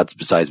other gods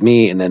besides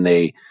me. And then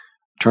they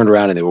turned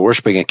around and they were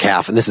worshiping a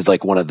calf. And this is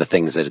like one of the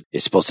things that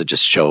is supposed to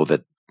just show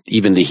that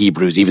even the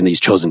Hebrews, even these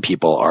chosen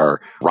people, are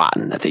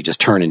rotten, that they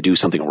just turn and do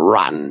something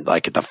rotten,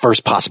 like at the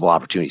first possible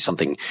opportunity,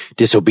 something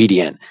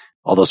disobedient.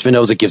 Although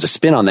Spinoza gives a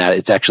spin on that,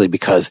 it's actually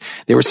because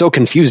they were so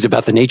confused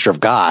about the nature of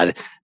God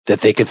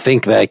that they could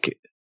think like,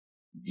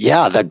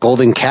 yeah, that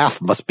golden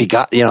calf must be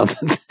God.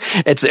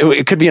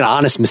 It could be an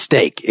honest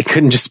mistake. It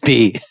couldn't just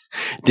be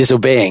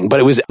disobeying. But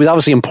it was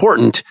obviously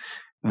important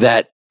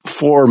that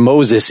for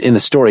Moses in the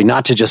story,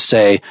 not to just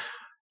say,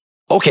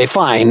 okay,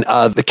 fine.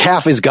 The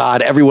calf is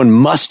God. Everyone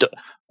must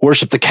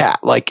worship the calf.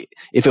 Like,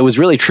 if it was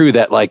really true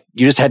that like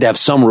you just had to have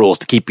some rules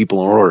to keep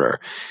people in order,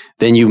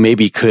 then you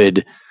maybe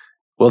could,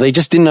 well, they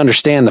just didn't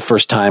understand the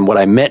first time what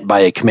I meant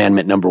by a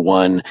commandment number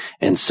one.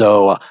 And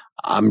so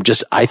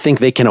I think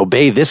they can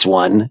obey this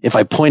one if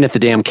I point at the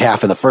damn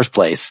calf in the first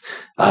place.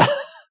 I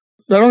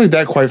don't think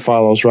that quite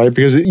follows, right?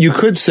 Because you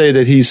could say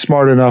that he's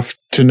smart enough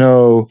to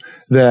know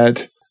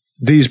that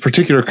these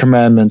particular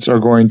commandments are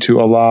going to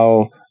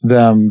allow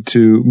them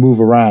to move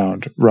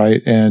around,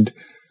 right? And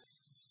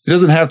it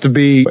doesn't have to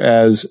be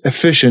as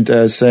efficient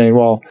as saying,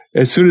 well,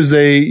 as soon as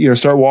they,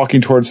 start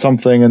walking towards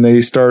something and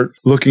they start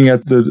looking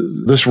at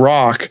this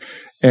rock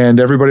and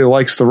everybody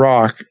likes the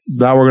rock,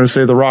 now we're going to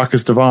say the rock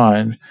is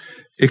divine.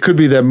 It could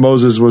be that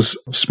Moses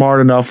was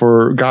smart enough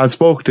or God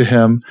spoke to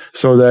him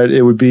so that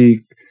it would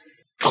be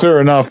clear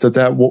enough that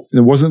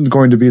it wasn't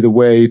going to be the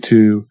way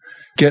to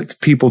get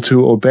people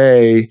to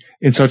obey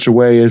in such a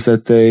way as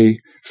that they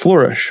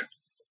flourish.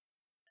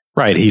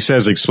 Right. He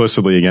says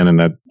explicitly again in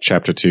that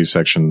chapter 2,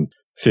 section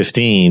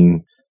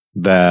 15,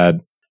 that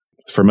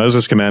for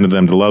Moses commanded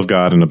them to love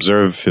God and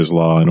observe his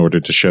law in order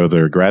to show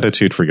their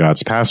gratitude for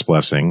God's past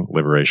blessing,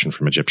 liberation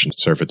from Egyptian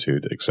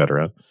servitude,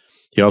 etc.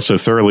 He also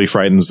thoroughly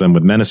frightens them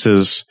with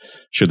menaces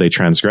should they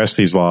transgress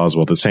these laws,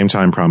 while at the same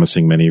time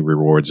promising many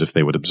rewards if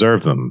they would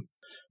observe them.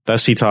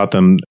 Thus he taught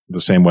them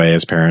the same way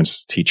as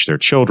parents teach their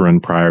children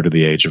prior to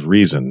the age of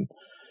reason.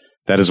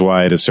 That is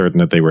why it is certain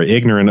that they were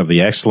ignorant of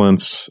the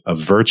excellence of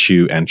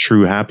virtue and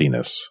true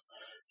happiness.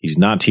 He's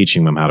not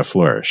teaching them how to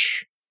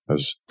flourish,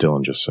 as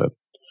Dylan just said.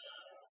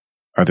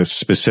 Are there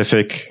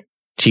specific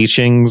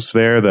teachings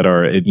there that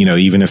are,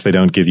 even if they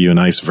don't give you a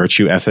nice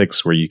virtue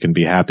ethics where you can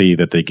be happy,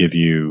 that they give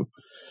you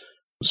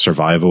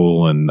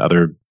survival and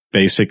other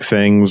basic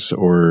things?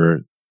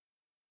 Or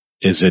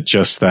is it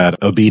just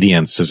that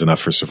obedience is enough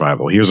for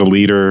survival? Here's a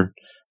leader.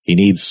 He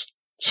needs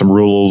some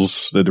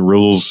rules. The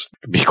rules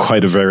could be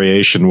quite a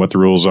variation what the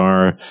rules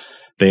are.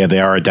 They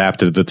are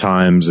adapted to the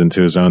times and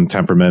to his own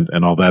temperament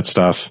and all that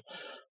stuff.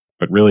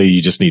 But really,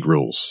 you just need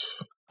rules.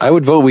 I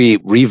would vote we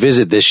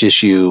revisit this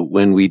issue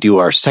when we do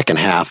our second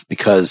half,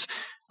 because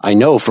I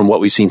know from what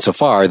we've seen so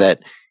far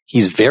that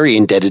he's very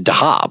indebted to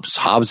Hobbes.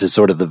 Hobbes is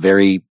sort of the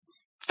very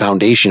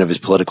foundation of his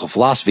political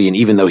philosophy. And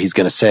even though he's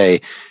going to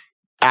say,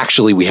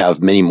 actually, we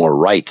have many more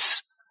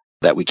rights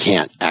that we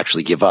can't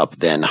actually give up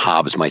than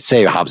Hobbes might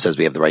say, or Hobbes says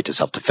we have the right to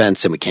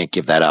self-defense and we can't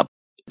give that up.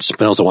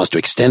 Spinoza wants to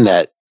extend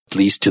that at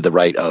least to the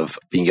right of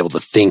being able to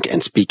think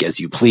and speak as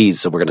you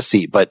please. So we're going to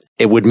see, but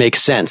it would make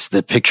sense.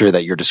 The picture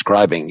that you're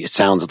describing, it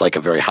sounds like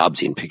a very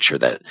Hobbesian picture,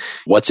 that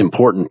what's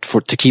important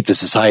to keep the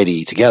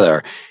society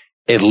together,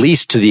 at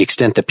least to the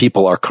extent that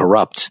people are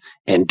corrupt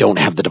and don't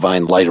have the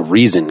divine light of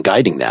reason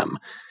guiding them,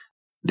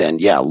 then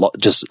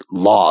just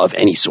law of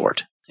any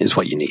sort is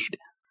what you need.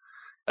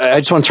 I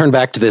just want to turn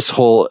back to this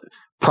whole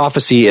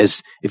prophecy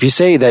as if you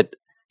say that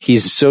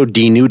he's so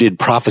denuded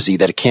prophecy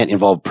that it can't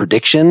involve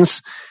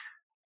predictions,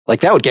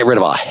 like that would get rid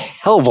of a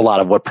hell of a lot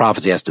of what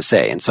prophecy has to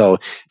say. And so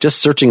just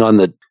searching on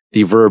the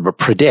verb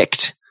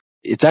predict,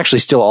 it's actually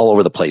still all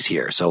over the place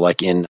here. So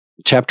like in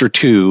chapter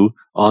 2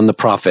 on the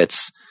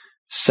prophets,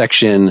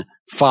 section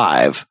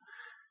 5,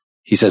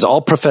 he says,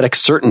 all prophetic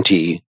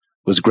certainty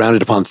was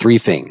grounded upon 3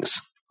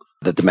 things: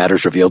 that the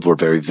matters revealed were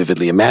very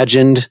vividly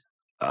imagined,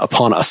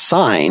 upon a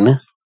sign,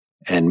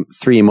 and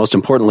 3, most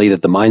importantly,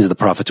 that the minds of the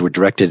prophets were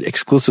directed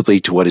exclusively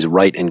to what is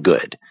right and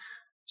good.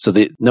 So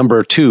the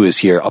number 2 is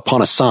here,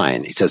 upon a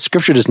sign. He says,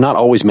 Scripture does not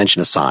always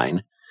mention a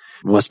sign.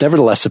 We must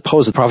nevertheless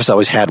suppose the prophets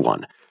always had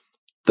one.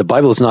 The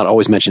Bible does not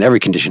always mention every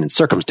condition and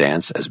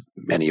circumstance, as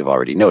many have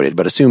already noted,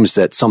 but assumes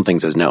that some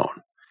things as known.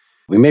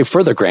 We may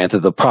further grant that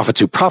the prophets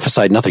who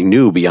prophesied nothing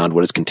new beyond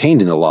what is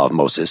contained in the law of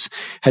Moses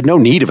had no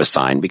need of a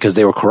sign because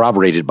they were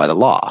corroborated by the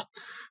law.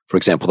 For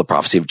example, the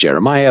prophecy of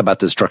Jeremiah about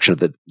the destruction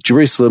of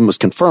Jerusalem was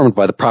confirmed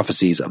by the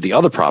prophecies of the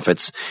other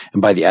prophets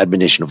and by the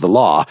admonition of the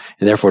law,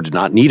 and therefore did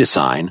not need a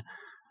sign.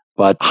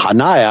 But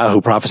Hananiah,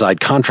 who prophesied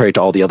contrary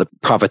to all the other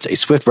prophets a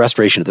swift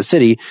restoration of the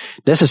city,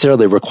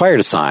 necessarily required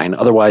a sign.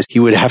 Otherwise, he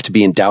would have to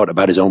be in doubt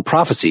about his own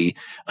prophecy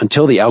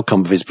until the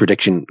outcome of his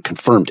prediction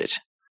confirmed it.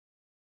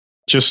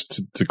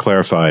 Just to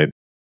clarify,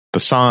 the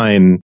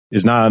sign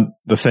is not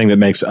the thing that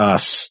makes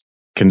us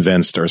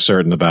convinced or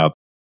certain about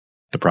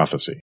the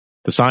prophecy.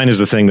 The sign is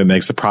the thing that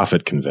makes the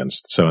prophet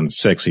convinced. So in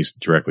 6, he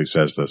directly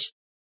says this.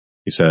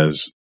 He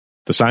says,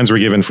 the signs were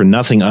given for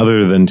nothing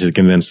other than to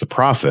convince the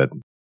prophet.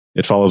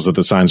 It follows that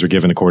the signs were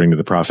given according to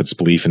the prophet's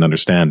belief and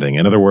understanding.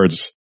 In other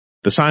words,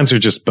 the signs are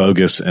just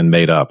bogus and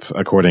made up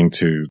according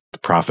to the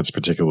prophet's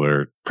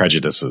particular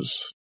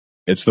prejudices.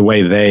 It's the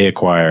way they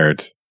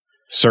acquired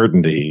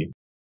certainty.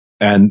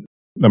 And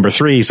number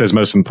 3, he says,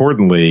 most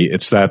importantly,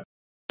 it's that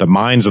the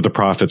minds of the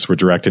prophets were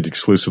directed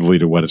exclusively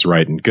to what is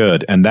right and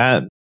good. And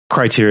that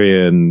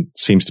criterion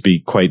seems to be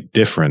quite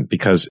different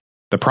because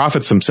the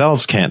prophets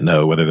themselves can't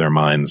know whether their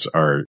minds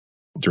are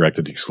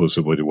directed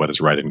exclusively to what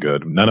is right and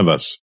good. None of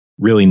us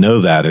really know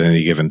that at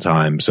any given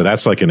time. So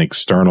that's like an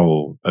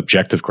external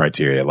objective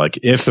criteria. Like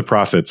if the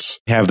prophets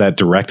have that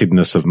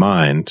directedness of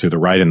mind to the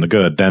right and the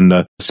good, then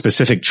the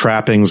specific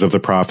trappings of the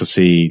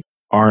prophecy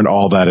aren't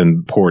all that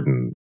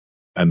important.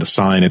 And the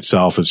sign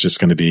itself is just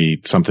going to be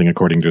something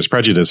according to his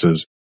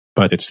prejudices,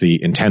 but it's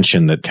the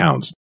intention that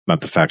counts,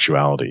 not the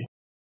factuality.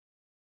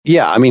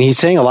 Yeah, I mean, he's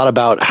saying a lot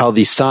about how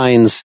these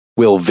signs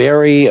will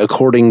vary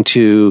according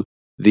to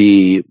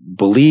the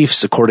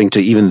beliefs, according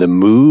to even the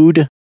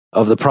mood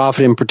of the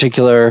prophet in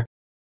particular.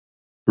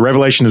 The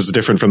revelation is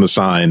different from the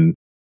sign.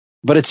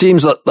 But it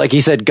seems like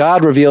he said,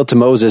 God revealed to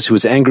Moses, who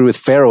was angry with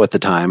Pharaoh at the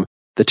time,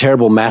 the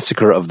terrible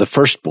massacre of the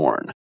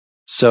firstborn.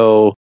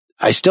 So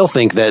I still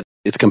think that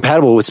it's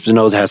compatible with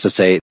Spinoza has to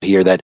say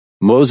here that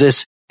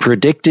Moses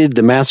predicted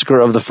the massacre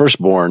of the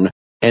firstborn,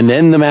 and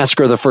then the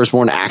massacre of the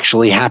firstborn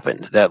actually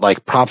happened. That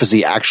like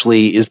prophecy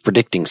actually is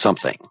predicting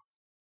something.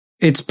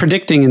 It's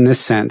predicting in this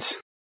sense.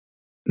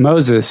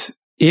 Moses,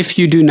 if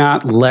you do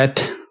not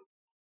let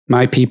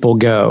my people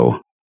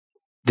go,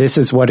 this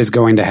is what is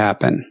going to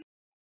happen.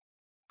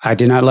 I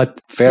did not let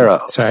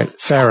Pharaoh.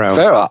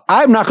 Pharaoh.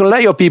 I'm not going to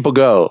let your people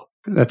go.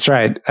 That's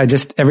right.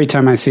 Every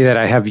time I see that,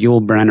 I have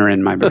Yul Brynner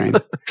in my brain.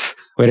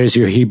 Where is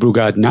your Hebrew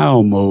God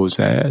now,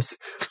 Moses?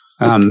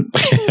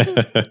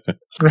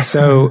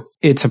 So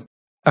it's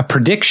a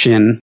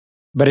prediction,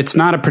 but it's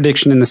not a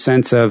prediction in the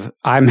sense of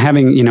I'm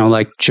having,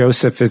 like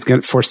Joseph is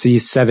going to foresee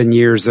 7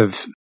 years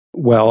of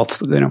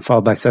wealth,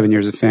 followed by 7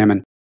 years of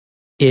famine.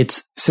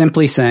 It's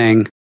simply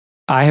saying,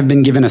 I have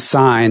been given a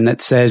sign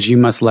that says you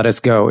must let us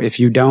go. If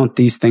you don't,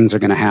 these things are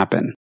going to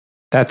happen.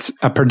 That's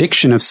a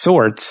prediction of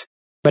sorts,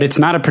 but it's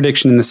not a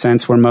prediction in the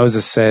sense where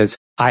Moses says,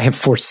 I have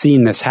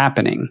foreseen this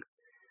happening.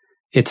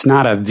 It's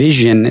not a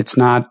vision. It's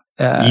not,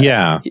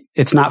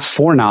 it's not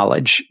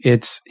foreknowledge.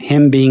 It's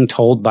him being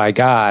told by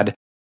God,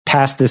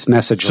 pass this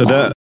message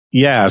along.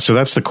 So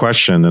that's the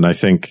question. And I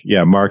think,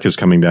 Mark is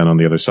coming down on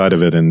the other side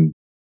of it. And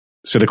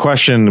so the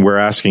question we're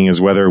asking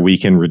is whether we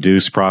can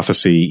reduce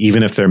prophecy,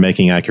 even if they're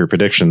making accurate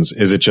predictions.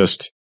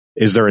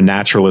 Is there a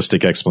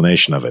naturalistic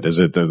explanation of it? Is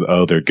it,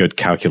 they're good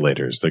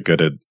calculators. They're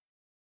good at.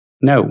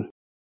 No.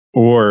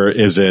 Or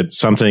is it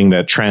something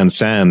that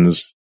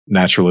transcends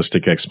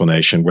naturalistic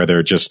explanation where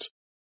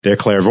they're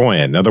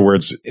clairvoyant? In other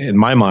words, in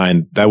my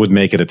mind, that would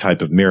make it a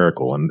type of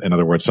miracle. And in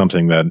other words,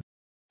 something that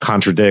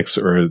contradicts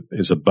or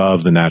is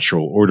above the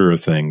natural order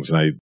of things. And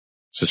I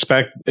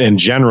suspect in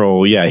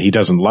general, he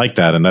doesn't like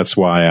that. And that's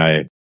why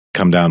I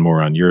come down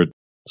more on your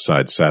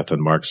side, Seth,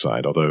 than Mark's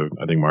side, although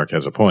I think Mark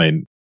has a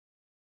point.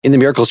 In the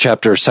Miracles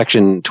chapter,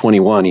 section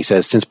 21, he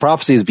says, since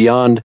prophecy is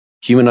beyond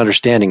human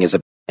understanding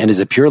and is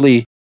a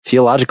purely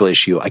theological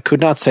issue, I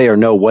could not say or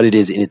know what it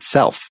is in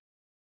itself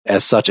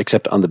as such,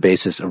 except on the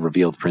basis of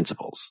revealed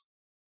principles.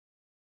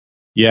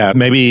 Yeah,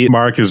 maybe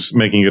Mark is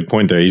making a good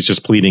point there. He's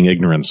just pleading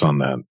ignorance on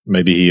that.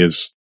 Maybe he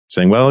is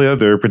saying,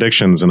 there are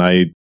predictions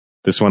and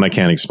this one I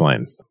can't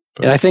explain.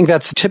 But. And I think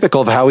that's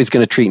typical of how he's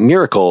going to treat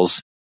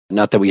miracles.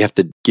 Not that we have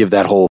to give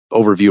that whole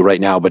overview right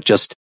now, but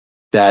just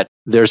that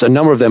there's a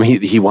number of them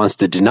he wants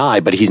to deny,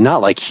 but he's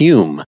not like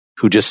Hume,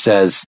 who just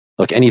says,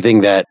 look,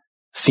 anything that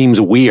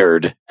seems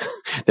weird,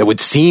 that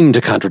would seem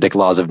to contradict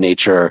laws of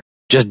nature,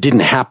 just didn't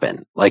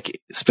happen. Like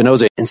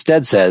Spinoza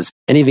instead says,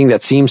 anything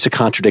that seems to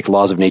contradict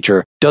laws of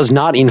nature does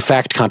not in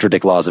fact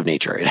contradict laws of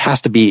nature. It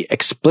has to be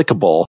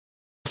explicable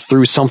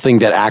through something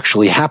that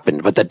actually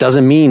happened. But that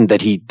doesn't mean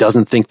that he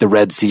doesn't think the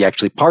Red Sea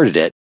actually parted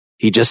it.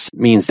 He just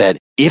means that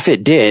if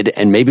it did,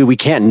 and maybe we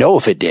can't know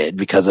if it did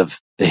because of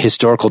the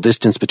historical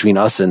distance between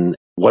us and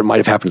what might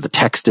have happened to the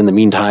text in the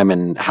meantime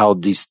and how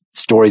these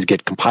stories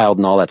get compiled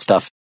and all that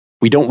stuff,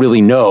 we don't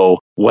really know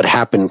what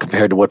happened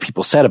compared to what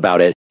people said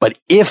about it. But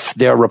if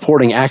they're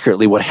reporting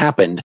accurately what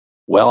happened,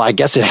 well, I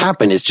guess it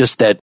happened. It's just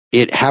that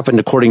it happened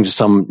according to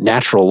some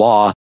natural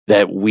law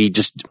that we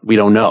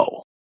don't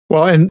know.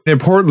 Well, and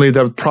importantly,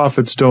 that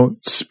prophets don't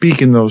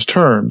speak in those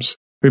terms.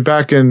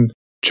 Back in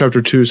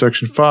chapter 2,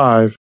 section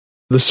 5,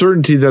 the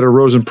certainty that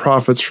arose in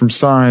prophets from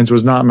signs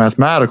was not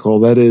mathematical.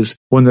 That is,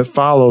 one that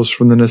follows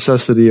from the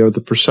necessity of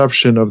the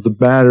perception of the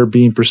matter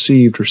being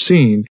perceived or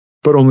seen,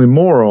 but only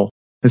moral.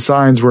 And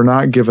signs were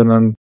not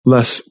given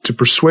unless to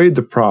persuade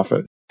the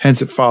prophet.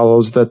 Hence, it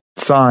follows that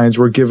signs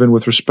were given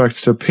with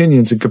respect to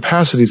opinions and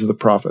capacities of the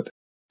prophet.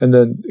 And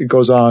then it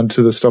goes on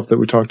to the stuff that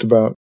we talked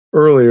about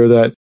earlier,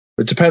 that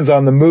it depends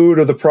on the mood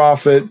of the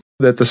prophet,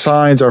 that the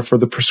signs are for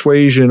the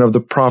persuasion of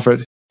the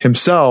prophet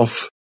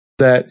himself,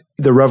 that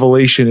the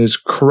revelation is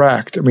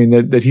correct. I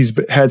mean, that he's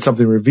had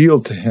something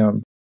revealed to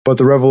him. But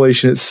the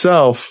revelation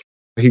itself,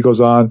 he goes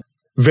on,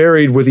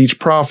 varied with each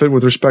prophet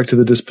with respect to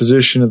the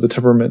disposition of the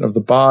temperament of the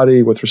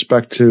body, with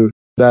respect to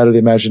that of the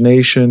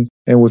imagination,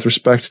 and with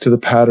respect to the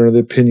pattern of the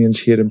opinions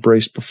he had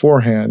embraced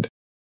beforehand.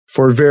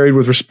 For it varied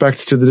with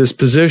respect to the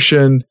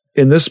disposition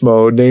in this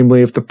mode,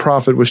 namely, if the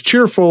prophet was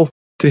cheerful,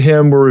 to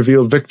him were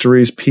revealed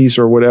victories, peace,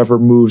 or whatever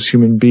moves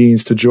human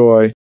beings to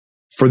joy.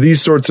 For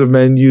these sorts of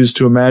men used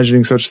to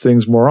imagining such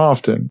things more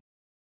often.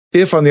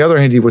 If, on the other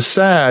hand, he was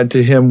sad,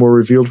 to him were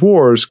revealed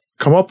wars,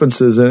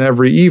 comeuppances, and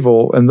every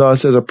evil, and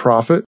thus, as a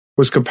prophet,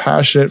 was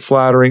compassionate,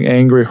 flattering,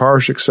 angry,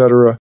 harsh,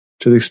 etc.,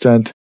 to the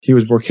extent he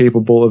was more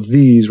capable of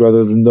these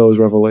rather than those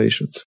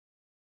revelations.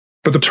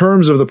 But the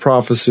terms of the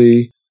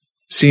prophecy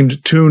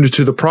seemed tuned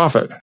to the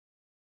prophet,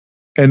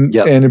 and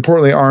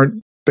importantly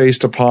aren't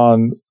based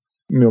upon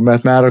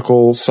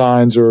mathematical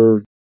signs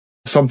or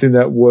something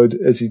that would,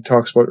 as he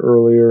talks about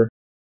earlier,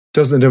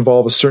 doesn't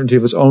involve a certainty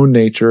of its own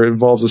nature. It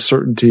involves a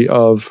certainty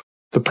of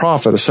the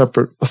prophet, a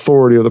separate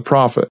authority of the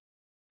prophet,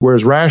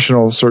 whereas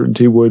rational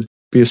certainty would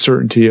be a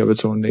certainty of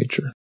its own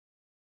nature.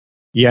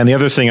 Yeah, and the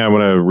other thing I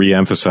want to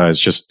reemphasize,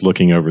 just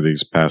looking over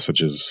these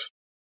passages,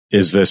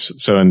 is this.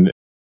 So in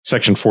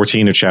section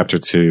 14 of chapter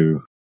 2,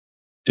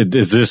 it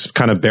is this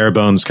kind of bare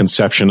bones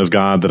conception of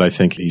God that I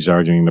think he's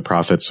arguing the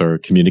prophets are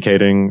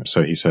communicating.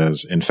 So he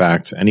says, in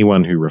fact,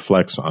 anyone who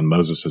reflects on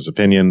Moses'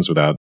 opinions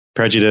without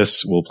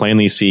prejudice will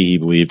plainly see he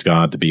believed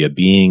God to be a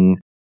being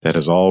that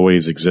has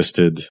always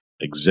existed,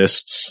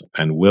 exists,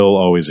 and will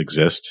always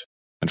exist.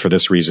 And for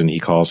this reason, he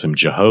calls him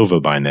Jehovah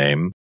by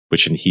name,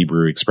 which in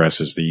Hebrew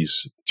expresses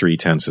these three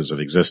tenses of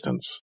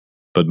existence.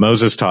 But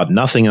Moses taught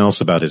nothing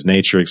else about his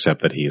nature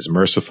except that he is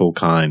merciful,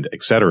 kind,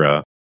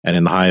 etc., and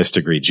in the highest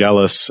degree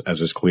jealous, as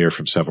is clear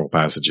from several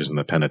passages in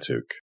the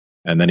Pentateuch.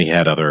 And then he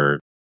had other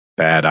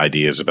bad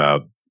ideas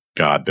about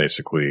God,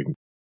 basically.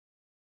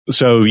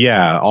 So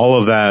yeah, all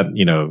of that,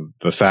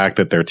 the fact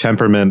that their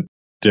temperament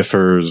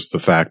differs, the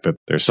fact that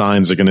their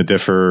signs are going to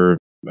differ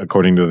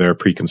according to their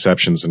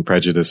preconceptions and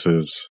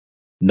prejudices,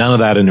 none of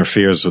that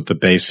interferes with the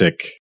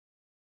basic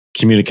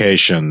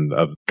communication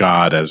of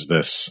God as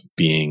this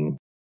being.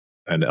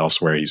 And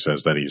elsewhere he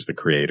says that he's the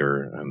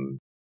creator and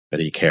that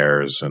he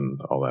cares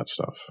and all that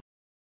stuff.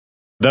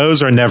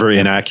 Those are never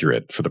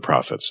inaccurate for the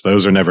prophets.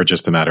 Those are never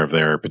just a matter of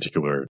their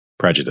particular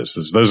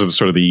prejudices. Those are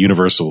sort of the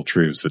universal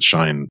truths that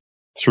shine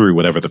through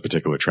whatever the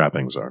particular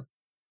trappings are.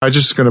 I'm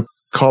just going to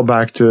call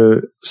back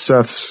to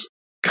Seth's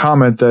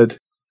comment that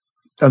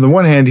on the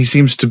one hand, he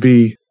seems to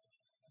be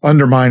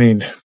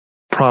undermining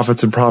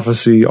prophets and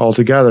prophecy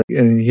altogether.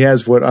 And he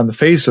has what on the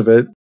face of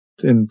it,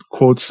 in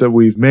quotes that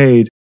we've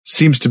made,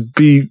 seems to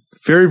be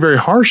very, very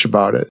harsh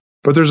about it.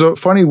 But there's a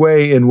funny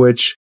way in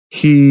which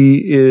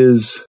he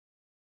is,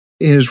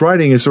 in his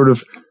writing, is sort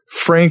of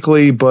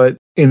frankly, but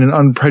in an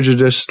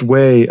unprejudiced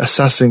way,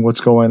 assessing what's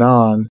going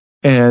on.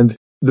 And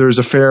there's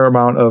a fair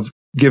amount of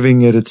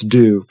giving it its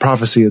due,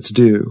 prophecy its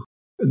due,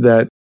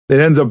 that it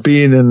ends up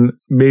being in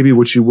maybe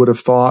what you would have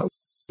thought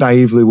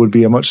naively would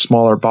be a much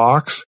smaller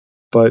box,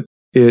 but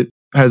it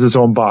has its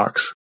own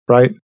box,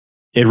 right?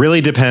 It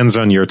really depends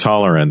on your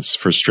tolerance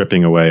for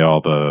stripping away all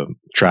the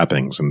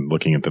trappings and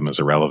looking at them as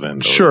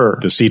irrelevant or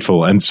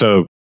deceitful. And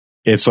so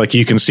it's like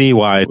you can see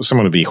why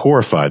someone would be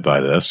horrified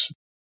by this.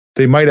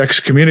 They might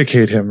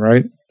excommunicate him,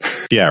 right?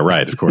 Yeah,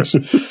 right, of course.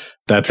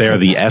 That they're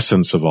the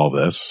essence of all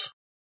this.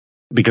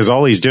 Because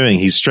all he's doing,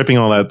 he's stripping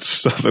all that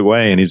stuff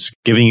away and he's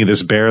giving you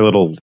this bare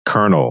little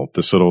kernel,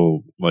 this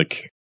little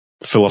like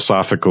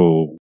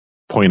philosophical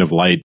point of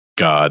light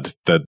God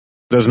that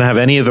doesn't have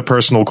any of the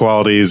personal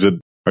qualities that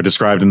are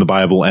described in the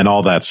Bible and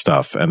all that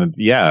stuff. And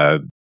yeah,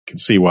 you can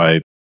see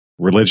why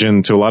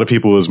religion to a lot of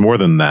people is more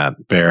than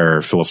that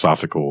bare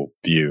philosophical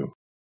view.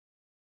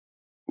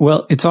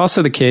 Well, it's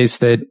also the case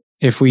that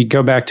if we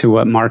go back to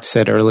what Mark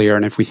said earlier,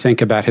 and if we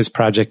think about his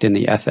project in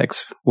the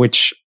Ethics,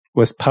 which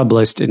was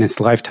published in his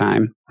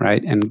lifetime,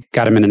 right, and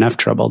got him in enough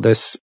trouble,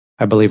 this,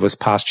 I believe, was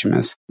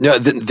posthumous. No,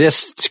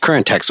 this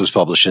current text was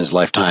published in his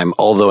lifetime,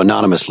 although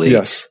anonymously.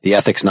 Yes. The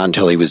Ethics not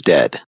until he was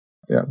dead.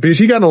 Yeah, because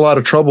he got in a lot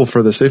of trouble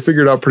for this. They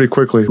figured out pretty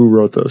quickly who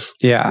wrote this.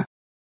 Yeah.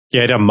 Yeah, he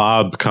had a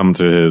mob come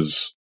to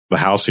the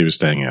house he was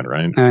staying at,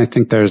 right? And I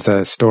think there's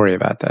a story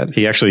about that.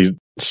 He actually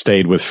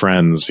stayed with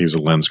friends. He was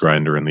a lens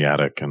grinder in the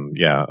attic. And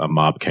yeah, a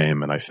mob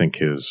came. And I think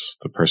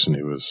the person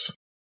who was,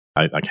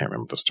 I can't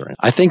remember the story.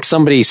 I think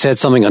somebody said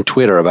something on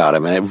Twitter about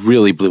him and it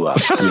really blew up.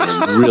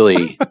 I mean,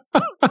 really.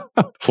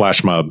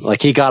 Flash mob.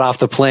 Like he got off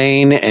the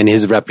plane and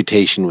his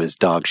reputation was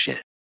dog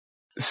shit.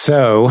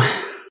 So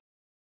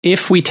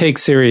if we take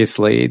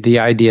seriously the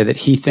idea that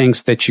he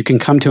thinks that you can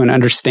come to an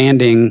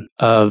understanding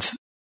of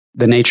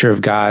the nature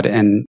of God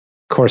and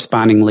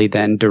correspondingly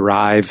then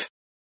derive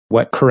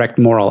what correct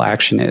moral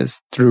action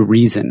is through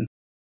reason,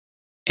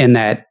 and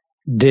that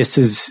this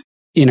is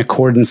in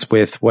accordance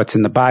with what's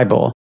in the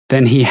Bible,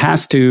 then he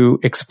has to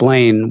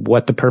explain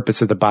what the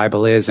purpose of the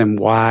Bible is and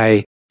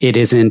why it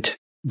isn't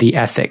the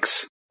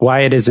ethics, why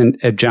it isn't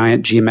a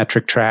giant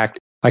geometric tract.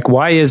 Like,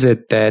 why is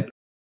it that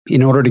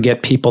in order to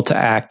get people to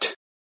act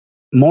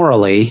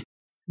morally,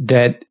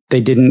 that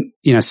they didn't,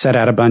 set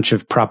out a bunch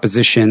of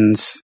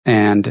propositions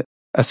and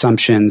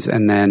assumptions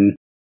and then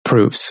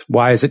proofs?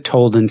 Why is it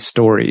told in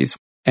stories?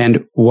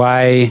 And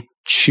why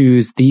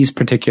choose these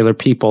particular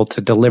people to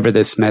deliver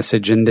this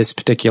message in this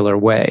particular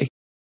way?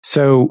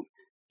 So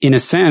in a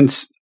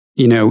sense,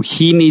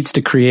 he needs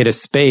to create a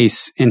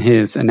space in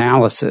his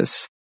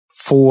analysis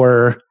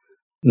for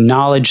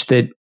knowledge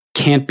that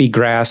can't be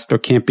grasped or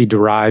can't be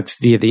derived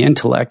via the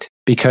intellect.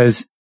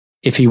 Because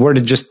if he were to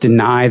just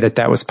deny that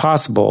that was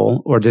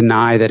possible or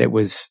deny that it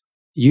was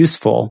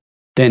useful,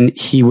 then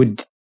he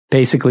would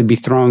basically be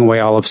throwing away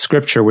all of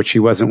Scripture, which he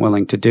wasn't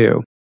willing to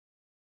do.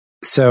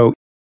 So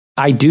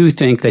I do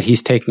think that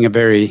he's taking a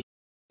very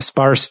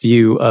sparse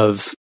view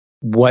of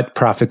what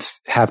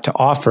prophets have to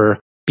offer,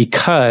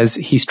 because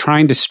he's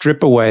trying to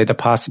strip away the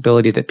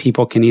possibility that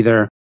people can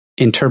either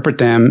interpret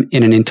them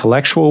in an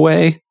intellectual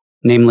way,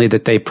 namely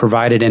that they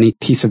provided any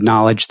piece of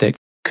knowledge that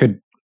could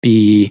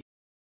be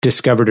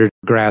discovered or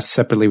grasped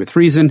separately with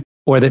reason,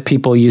 or that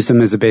people use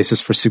them as a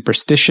basis for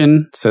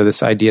superstition. So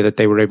this idea that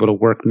they were able to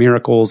work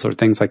miracles or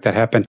things like that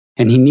happen.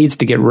 And he needs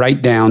to get right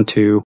down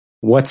to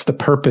what's the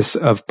purpose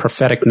of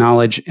prophetic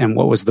knowledge and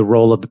what was the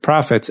role of the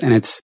prophets. And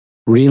it's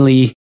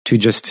really to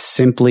just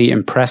simply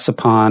impress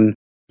upon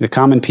the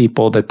common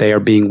people that they are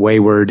being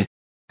wayward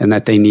and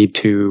that they need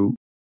to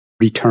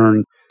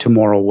return to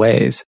moral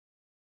ways.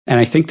 And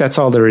I think that's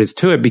all there is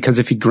to it, because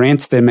if he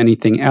grants them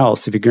anything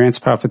else, if he grants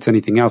prophets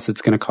anything else,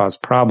 it's going to cause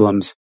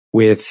problems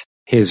with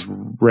his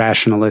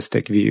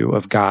rationalistic view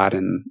of God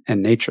and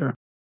nature.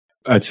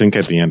 I think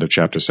at the end of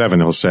chapter 7,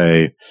 he'll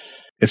say,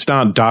 it's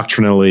not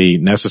doctrinally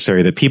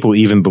necessary that people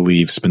even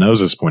believe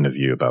Spinoza's point of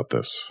view about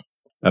this,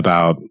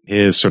 about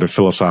his sort of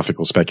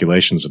philosophical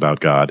speculations about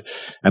God.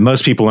 And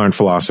most people aren't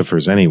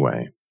philosophers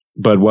anyway.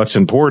 But what's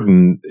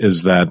important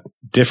is that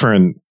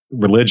different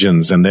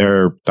religions and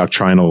their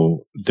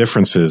doctrinal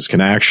differences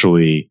can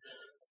actually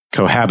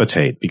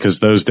cohabitate, because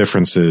those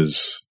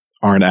differences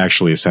aren't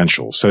actually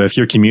essential. So if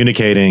you're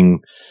communicating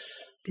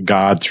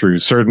God through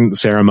certain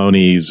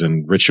ceremonies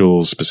and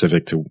rituals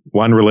specific to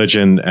one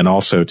religion and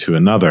also to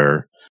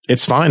another,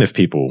 it's fine if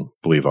people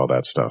believe all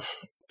that stuff,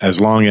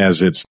 as long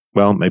as it's,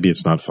 well, maybe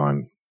it's not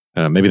fine.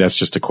 Maybe that's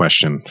just a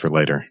question for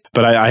later.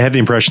 But I had the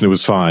impression it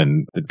was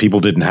fine, that people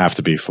didn't have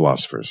to be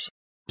philosophers.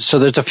 So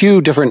there's a few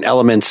different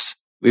elements.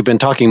 We've been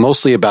talking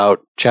mostly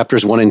about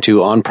chapters 1 and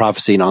 2 on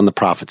prophecy and on the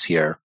prophets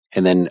here,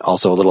 and then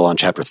also a little on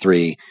chapter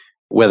 3,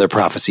 whether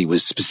prophecy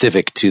was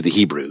specific to the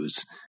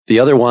Hebrews. The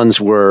other ones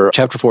were,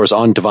 chapter 4 is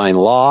on divine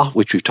law,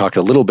 which we've talked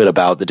a little bit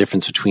about the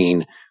difference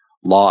between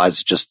law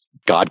as just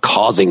God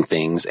causing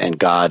things and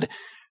God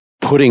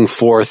putting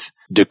forth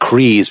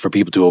decrees for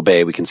people to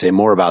obey. We can say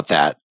more about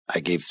that. I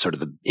gave sort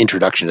of the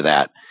introduction to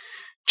that.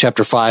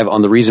 Chapter 5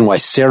 on the reason why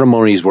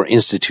ceremonies were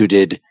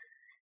instituted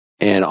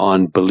and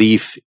on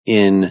belief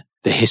in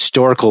the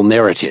historical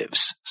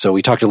narratives. So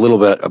we talked a little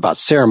bit about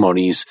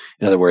ceremonies.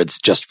 In other words,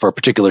 just for a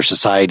particular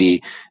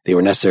society, they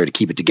were necessary to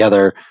keep it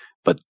together.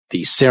 But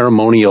the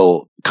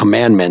ceremonial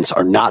commandments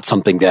are not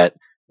something that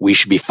we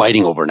should be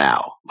fighting over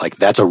now. Like,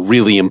 that's a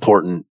really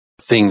important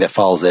thing that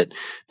follows it.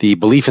 The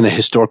belief in the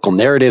historical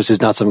narratives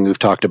is not something we've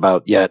talked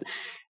about yet.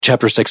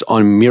 Chapter 6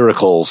 on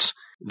miracles.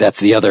 That's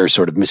the other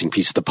sort of missing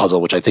piece of the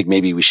puzzle, which I think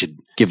maybe we should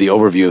give the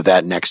overview of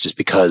that next, just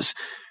because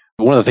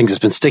one of the things that's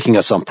been sticking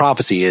us on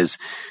prophecy is,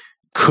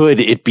 could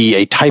it be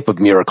a type of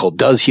miracle?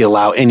 Does he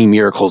allow any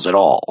miracles at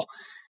all?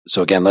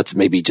 So again, let's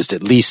maybe just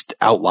at least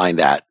outline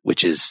that,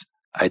 which is,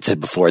 I'd said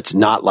before, it's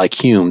not like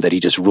Hume that he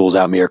just rules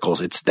out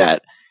miracles. It's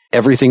that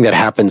everything that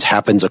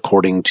happens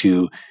according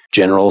to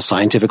general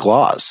scientific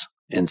laws.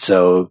 And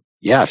so,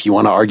 yeah, if you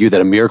want to argue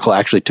that a miracle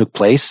actually took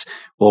place,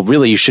 well,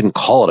 really, you shouldn't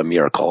call it a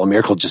miracle. A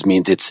miracle just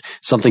means it's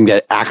something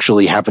that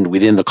actually happened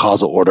within the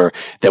causal order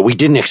that we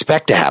didn't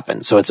expect to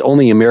happen. So it's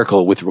only a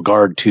miracle with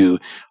regard to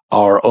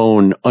our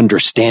own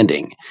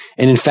understanding.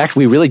 And in fact,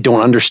 we really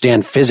don't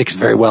understand physics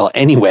very well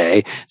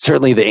anyway.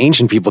 Certainly the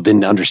ancient people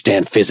didn't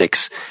understand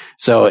physics.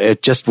 So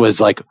it just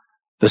was like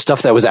the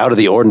stuff that was out of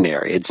the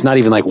ordinary. It's not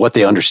even like what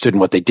they understood and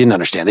what they didn't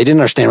understand. They didn't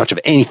understand much of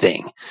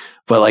anything,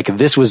 but like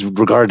this was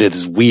regarded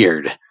as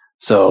weird.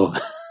 So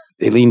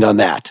they leaned on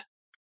that.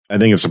 I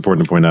think it's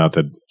important to point out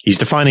that he's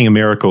defining a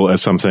miracle as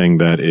something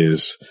that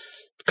is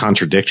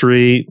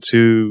contradictory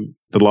to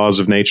the laws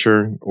of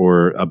nature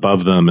or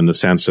above them in the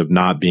sense of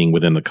not being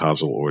within the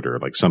causal order,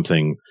 like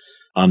something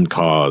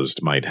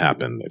uncaused might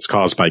happen. It's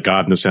caused by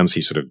God in a sense.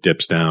 He sort of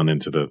dips down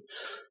into the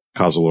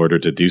causal order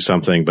to do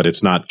something, but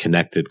it's not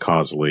connected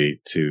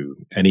causally to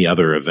any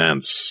other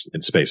events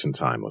in space and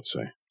time, let's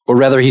say. Or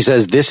rather, he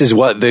says this is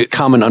what the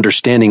common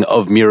understanding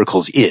of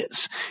miracles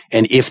is.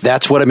 And if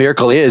that's what a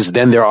miracle is,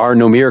 then there are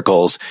no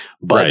miracles.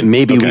 But right.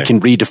 Maybe Okay. we can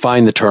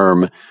redefine the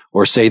term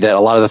or say that a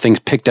lot of the things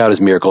picked out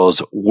as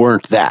miracles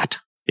weren't that.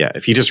 Yeah,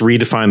 if you just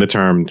redefine the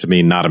term to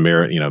mean not a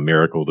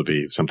miracle to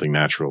be something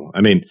natural.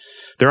 I mean,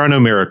 there are no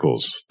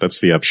miracles.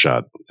 That's the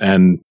upshot.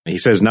 And he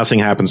says nothing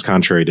happens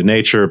contrary to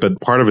nature, but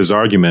part of his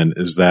argument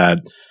is that,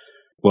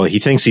 well, he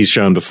thinks he's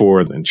shown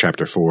before in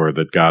chapter 4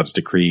 that God's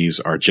decrees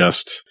are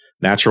just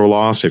natural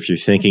law. So if you're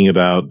thinking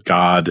about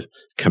God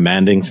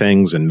commanding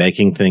things and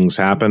making things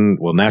happen,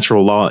 well,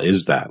 natural law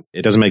is that.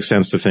 It doesn't make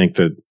sense to think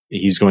that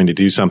he's going to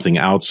do something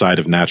outside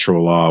of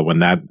natural law when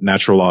that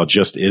natural law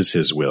just is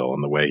his will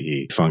and the way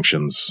he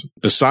functions.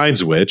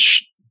 Besides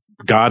which,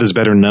 God is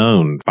better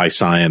known by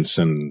science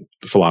and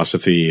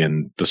philosophy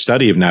and the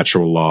study of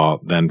natural law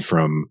than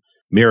from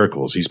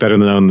miracles. He's better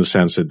known in the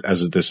sense that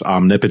as this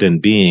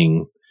omnipotent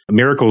being,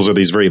 miracles are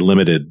these very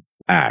limited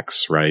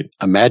acts, right?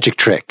 A magic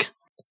trick.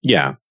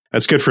 Yeah.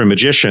 That's good for a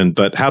magician,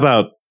 but how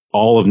about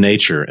all of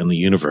nature and the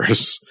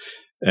universe?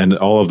 and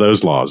all of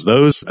those laws.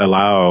 Those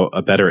allow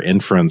a better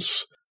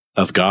inference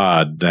of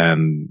God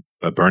than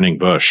a burning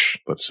bush,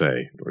 let's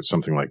say, or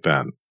something like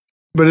that.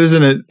 But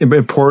isn't it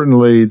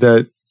importantly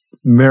that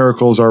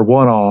miracles are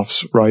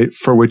one-offs, right,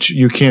 for which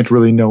you can't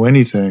really know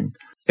anything?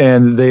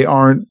 And they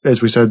aren't,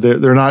 as we said,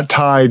 they're not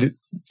tied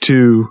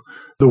to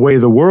the way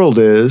the world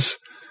is.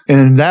 And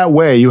in that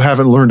way, you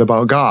haven't learned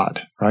about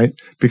God, right?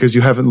 Because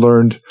you haven't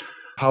learned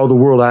how the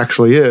world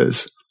actually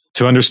is.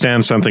 To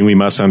understand something, we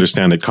must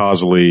understand it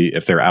causally.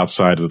 If they're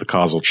outside of the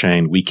causal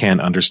chain, we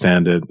can't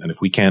understand it. And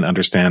if we can't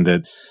understand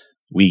it,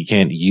 we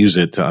can't use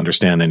it to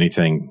understand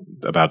anything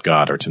about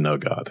God or to know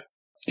God.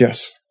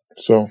 Yes.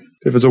 So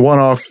if it's a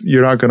one-off,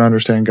 you're not going to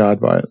understand God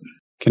by it.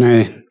 Can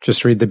I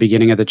just read the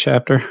beginning of the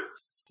chapter?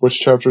 Which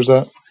chapter is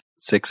that?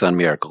 6 on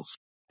miracles.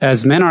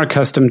 As men are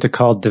accustomed to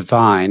call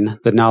divine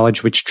the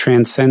knowledge which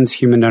transcends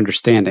human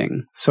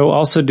understanding, so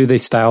also do they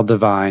style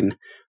divine,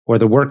 or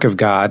the work of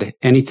God,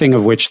 anything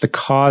of which the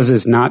cause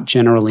is not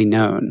generally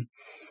known.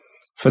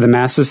 For the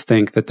masses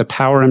think that the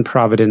power and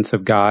providence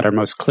of God are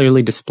most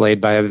clearly displayed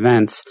by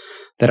events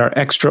that are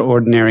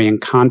extraordinary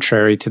and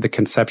contrary to the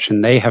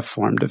conception they have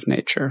formed of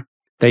nature.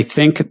 They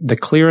think the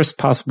clearest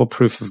possible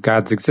proof of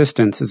God's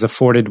existence is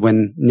afforded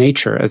when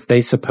nature, as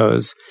they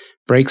suppose,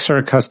 breaks her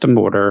accustomed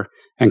order,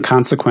 and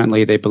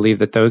consequently they believe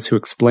that those who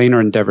explain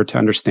or endeavor to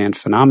understand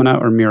phenomena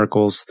or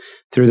miracles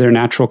through their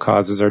natural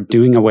causes are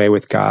doing away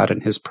with God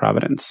and his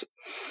providence.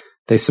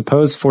 They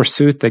suppose,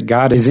 forsooth, that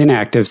God is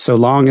inactive so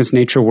long as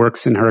nature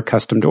works in her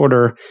accustomed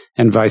order,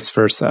 and vice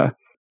versa.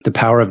 The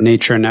power of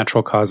nature and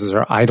natural causes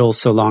are idle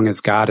so long as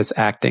God is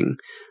acting.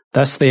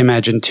 Thus they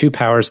imagine two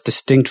powers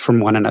distinct from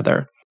one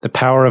another, the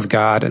power of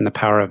God and the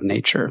power of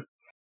nature.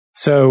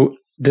 So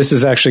this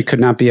is actually could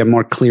not be a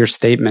more clear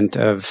statement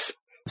of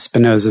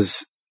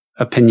Spinoza's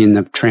opinion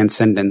of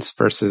transcendence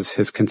versus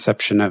his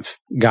conception of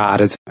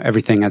God as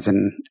everything as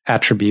an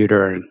attribute,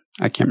 or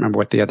I can't remember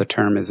what the other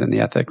term is in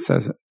the ethics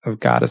of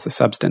God as a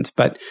substance,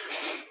 but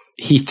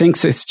he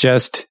thinks it's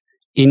just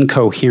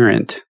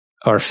incoherent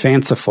or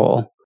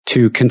fanciful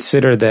to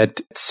consider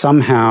that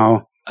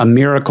somehow a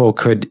miracle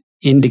could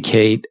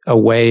indicate a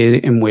way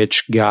in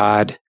which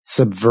God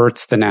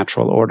subverts the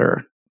natural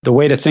order. The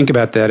way to think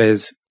about that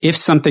is if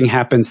something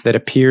happens that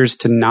appears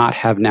to not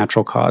have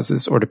natural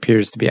causes or it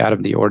appears to be out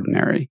of the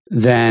ordinary,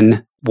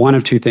 then one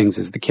of two things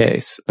is the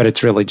case, but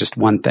it's really just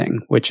one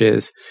thing, which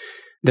is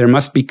there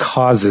must be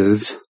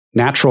causes,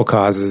 natural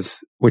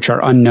causes, which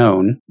are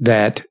unknown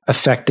that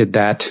affected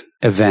that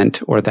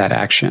event or that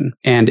action.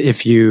 And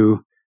if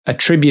you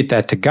attribute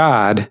that to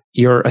God,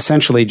 you're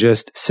essentially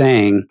just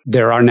saying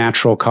there are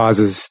natural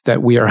causes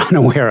that we are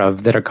unaware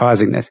of that are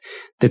causing this.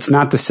 That's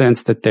not the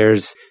sense that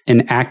there's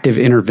an active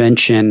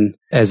intervention,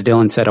 as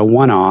Dylan said, a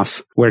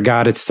one-off, where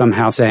God is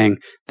somehow saying,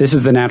 this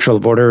is the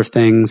natural order of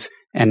things,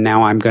 and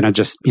now I'm going to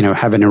just,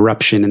 have an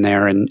eruption in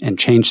there and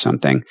change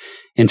something.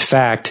 In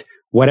fact,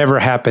 whatever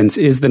happens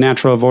is the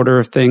natural order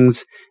of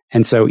things.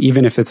 And so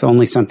even if it's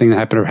only something that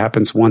happened or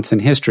happens once in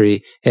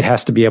history, it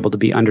has to be able to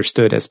be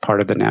understood as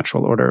part of the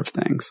natural order of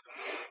things.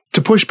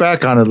 To push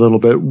back on it a little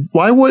bit,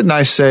 why wouldn't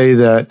I say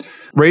that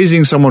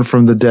raising someone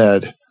from the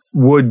dead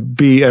would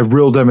be a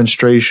real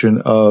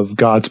demonstration of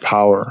God's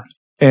power?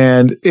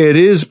 And it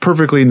is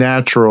perfectly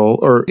natural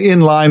or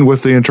in line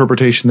with the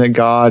interpretation that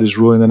God is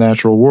ruling the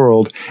natural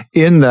world,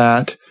 in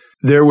that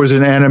there was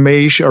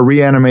a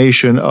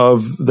reanimation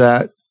of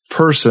that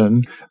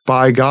person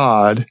by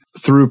God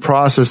through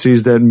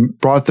processes that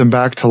brought them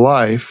back to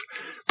life,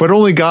 but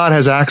only God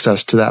has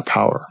access to that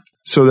power.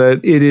 So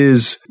that it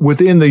is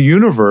within the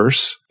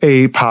universe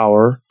a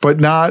power, but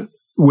not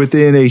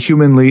within a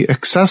humanly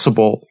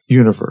accessible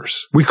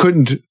universe. We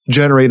couldn't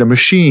generate a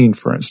machine,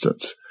 for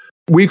instance.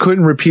 We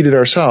couldn't repeat it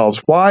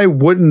ourselves. Why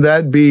wouldn't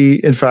that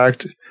be, in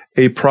fact,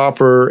 a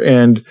proper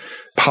and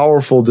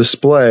powerful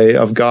display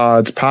of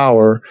God's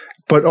power,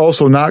 but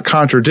also not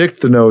contradict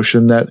the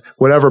notion that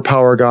whatever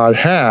power God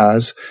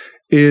has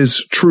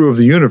is true of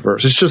the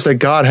universe? It's just that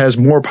God has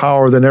more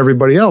power than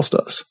everybody else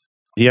does.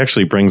 He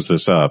actually brings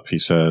this up. He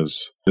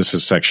says, this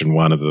is section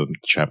 1 of the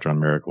chapter on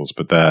miracles,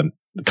 but that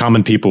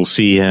common people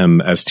see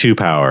him as two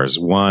powers,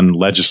 one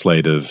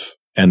legislative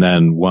and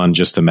then one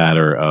just a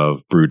matter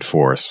of brute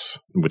force,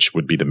 which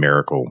would be the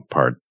miracle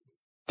part.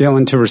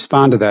 Dylan, to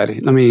respond to that,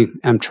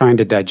 I'm trying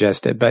to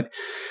digest it, but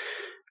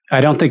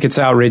I don't think it's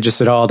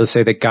outrageous at all to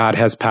say that God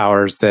has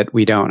powers that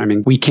we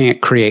don't. We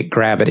can't create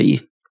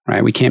gravity,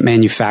 right? We can't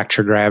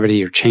manufacture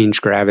gravity or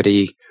change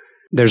gravity.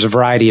 There's a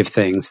variety of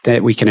things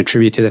that we can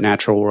attribute to the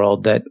natural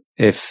world that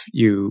if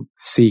you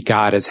see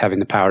God as having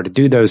the power to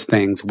do those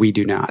things, we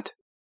do not.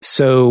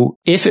 So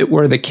if it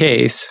were the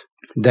case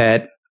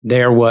that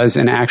there was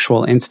an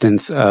actual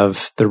instance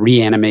of the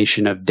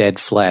reanimation of dead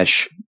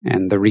flesh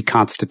and the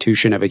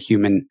reconstitution of a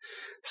human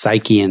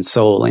psyche and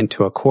soul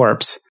into a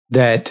corpse,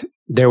 that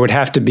there would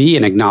have to be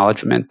an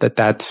acknowledgement that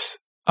that's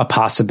a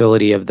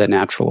possibility of the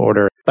natural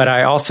order. But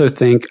I also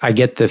think I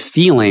get the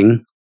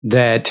feeling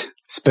that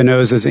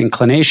Spinoza's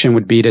inclination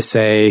would be to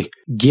say,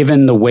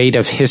 given the weight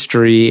of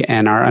history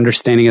and our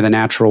understanding of the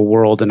natural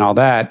world and all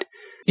that,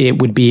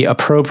 it would be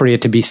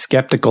appropriate to be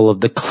skeptical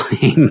of the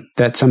claim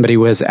that somebody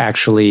was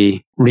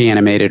actually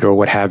reanimated or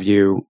what have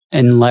you,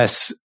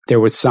 unless there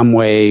was some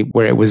way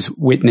where it was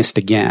witnessed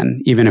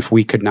again, even if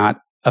we could not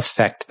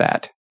affect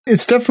that.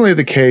 It's definitely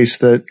the case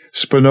that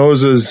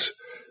Spinoza's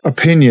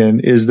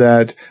opinion is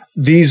that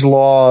these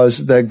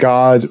laws that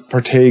God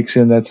partakes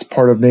in, that's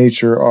part of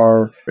nature,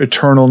 are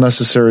eternal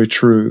necessary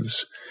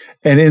truths.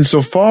 And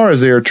insofar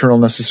as they are eternal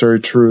necessary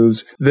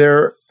truths,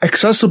 they're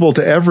accessible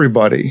to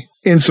everybody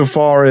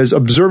insofar as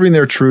observing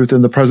their truth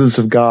in the presence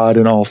of God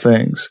in all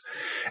things.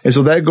 And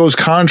so that goes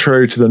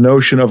contrary to the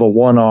notion of a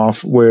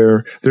one-off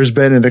where there's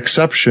been an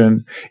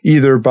exception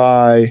either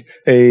by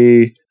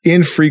a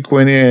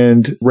infrequent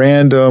and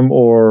random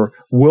or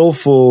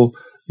willful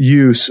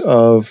use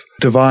of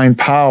divine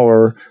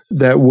power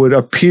that would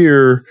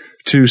appear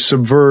to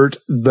subvert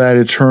that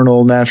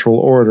eternal natural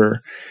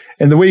order.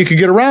 And the way you could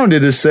get around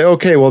it is say,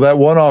 okay, well, that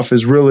one-off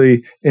is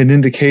really an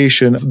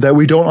indication that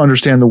we don't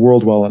understand the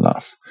world well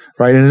enough,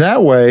 right? And in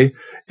that way,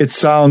 it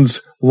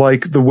sounds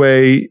like the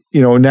way,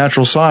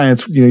 natural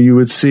science, you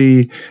would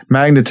see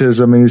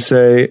magnetism and you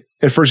say,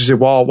 at first you say,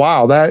 well,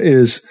 wow, that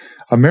is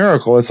a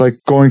miracle. It's like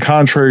going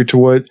contrary to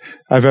what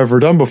I've ever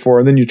done before.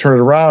 And then you turn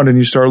it around and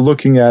you start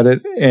looking at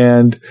it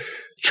and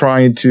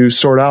trying to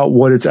sort out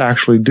what it's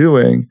actually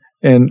doing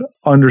and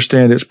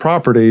understand its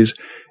properties.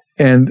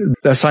 And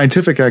that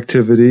scientific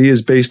activity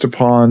is based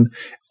upon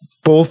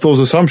both those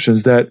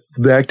assumptions that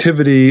the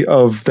activity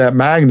of that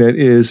magnet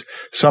is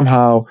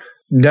somehow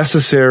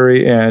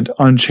necessary and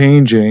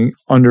unchanging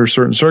under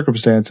certain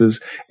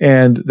circumstances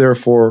and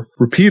therefore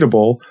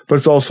repeatable, but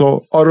it's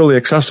also utterly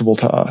accessible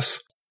to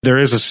us. There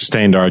is a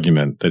sustained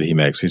argument that he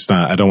makes.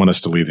 I don't want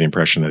us to leave the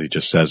impression that he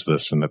just says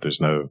this and that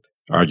there's no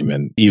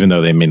argument, even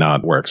though they may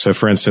not work. So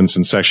for instance,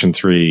 in section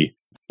 3,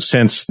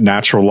 since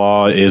natural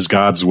law is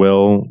God's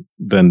will,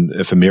 then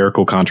if a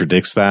miracle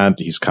contradicts that,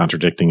 he's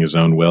contradicting his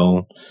own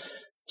will.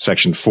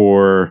 Section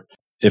 4,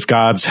 if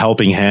God's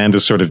helping hand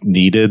is sort of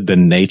needed,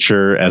 then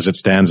nature as it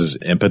stands is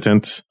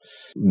impotent.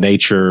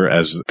 Nature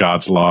as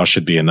God's law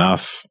should be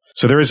enough.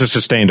 So there is a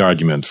sustained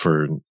argument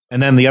for,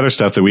 and then the other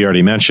stuff that we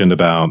already mentioned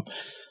about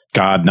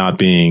God not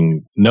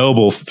being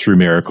knowable through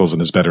miracles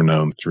and is better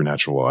known through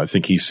natural law. I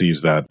think he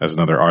sees that as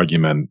another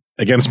argument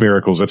against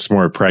miracles that's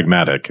more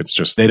pragmatic. It's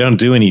just they don't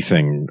do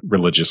anything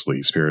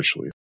religiously,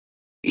 spiritually.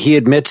 He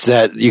admits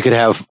that you could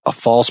have a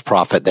false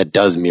prophet that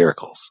does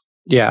miracles.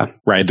 Yeah.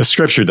 Right. The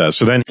scripture does.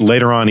 So then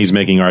later on, he's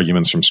making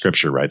arguments from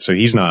scripture, right? So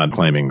he's not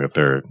claiming that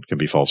there can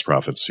be false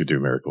prophets who do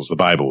miracles. The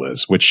Bible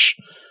is, which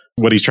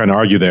what he's trying to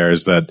argue there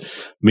is that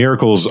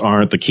miracles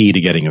aren't the key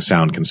to getting a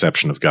sound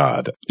conception of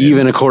God.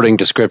 Even according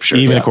to scripture.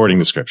 According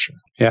to scripture.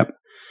 Yep.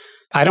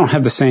 I don't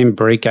have the same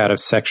breakout of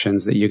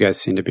sections that you guys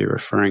seem to be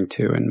referring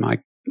to in my,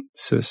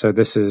 so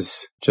this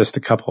is just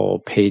a couple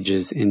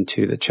pages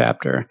into the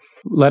chapter.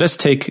 Let us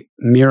take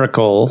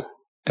miracle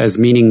as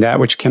meaning that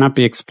which cannot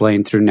be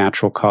explained through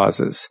natural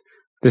causes.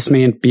 This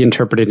may be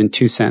interpreted in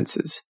two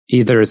senses,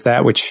 either as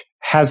that which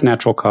has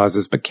natural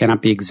causes but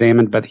cannot be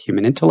examined by the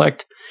human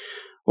intellect,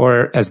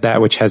 or as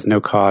that which has no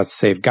cause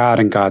save God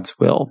and God's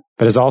will.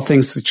 But as all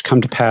things which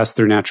come to pass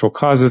through natural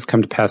causes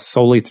come to pass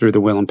solely through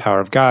the will and power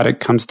of God, it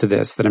comes to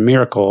this, that a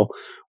miracle,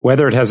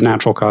 whether it has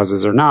natural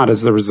causes or not,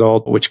 is the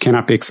result which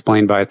cannot be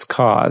explained by its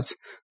cause.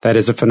 That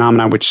is a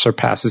phenomenon which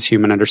surpasses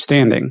human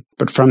understanding.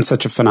 But from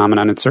such a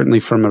phenomenon, and certainly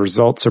from a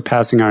result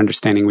surpassing our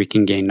understanding, we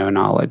can gain no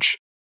knowledge.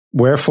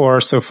 Wherefore,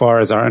 so far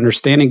as our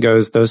understanding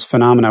goes, those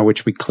phenomena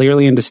which we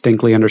clearly and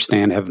distinctly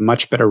understand have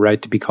much better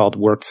right to be called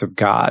works of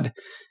God,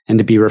 and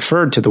to be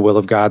referred to the will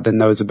of God than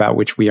those about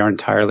which we are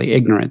entirely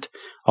ignorant,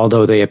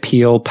 although they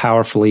appeal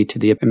powerfully to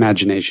the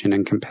imagination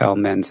and compel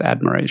men's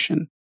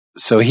admiration.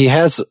 So he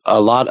has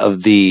a lot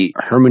of the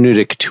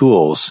hermeneutic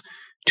tools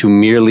to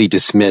merely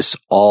dismiss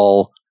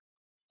all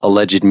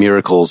alleged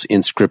miracles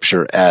in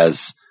Scripture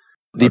as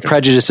the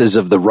prejudices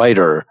of the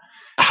writer.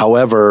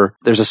 However,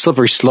 there's a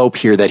slippery slope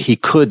here that he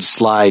could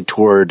slide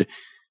toward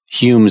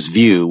Hume's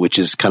view, which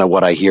is kind of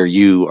what I hear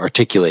you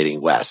articulating,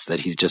 Wes,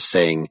 that he's just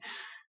saying,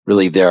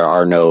 really, there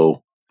are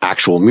no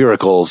actual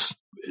miracles.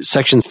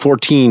 Section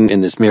 14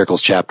 in this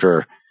miracles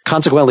chapter,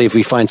 consequently, if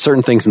we find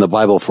certain things in the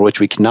Bible for which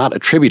we cannot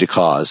attribute a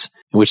cause,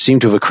 and which seem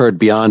to have occurred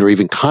beyond or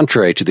even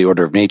contrary to the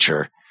order of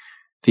nature,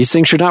 these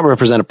things should not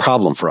represent a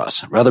problem for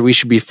us. Rather, we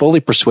should be fully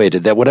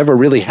persuaded that whatever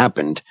really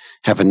happened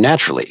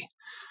naturally.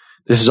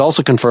 This is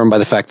also confirmed by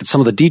the fact that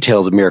some of the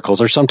details of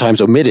miracles are sometimes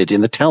omitted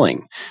in the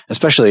telling,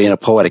 especially in a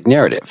poetic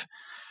narrative.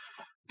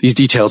 These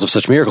details of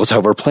such miracles,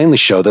 however, plainly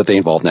show that they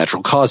involve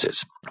natural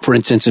causes. For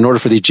instance, in order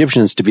for the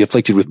Egyptians to be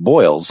afflicted with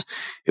boils,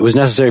 it was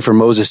necessary for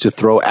Moses to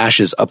throw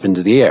ashes up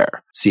into the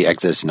air. See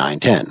Exodus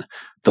 9:10.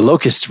 The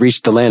locusts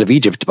reached the land of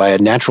Egypt by a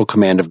natural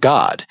command of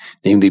God,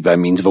 namely by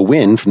means of a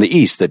wind from the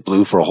east that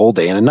blew for a whole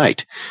day and a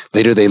night.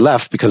 Later they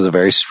left because of a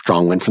very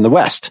strong wind from the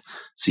west.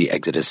 See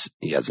Exodus,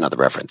 he has another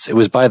reference. It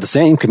was by the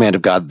same command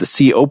of God the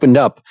sea opened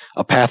up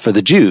a path for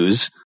the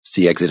Jews.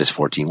 See Exodus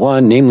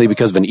 14:1, namely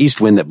because of an east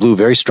wind that blew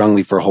very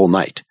strongly for a whole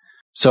night.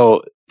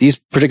 So these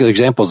particular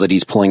examples that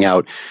he's pulling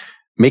out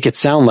make it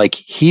sound like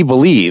he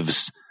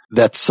believes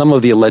that some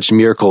of the alleged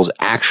miracles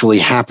actually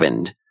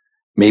happened.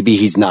 Maybe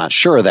he's not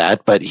sure of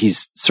that, but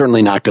he's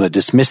certainly not going to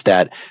dismiss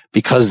that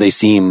because they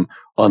seem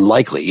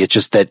unlikely. It's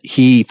just that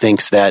he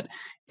thinks that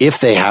if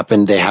they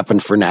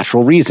happened for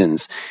natural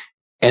reasons.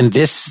 And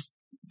this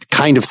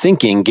kind of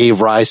thinking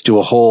gave rise to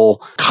a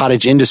whole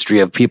cottage industry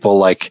of people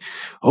like,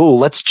 oh,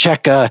 let's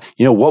check,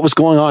 what was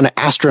going on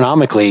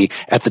astronomically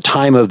at the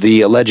time of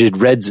the alleged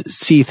Red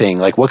Sea thing.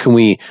 Like, what can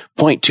we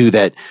point to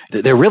that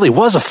there really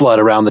was a flood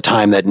around the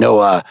time that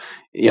Noah,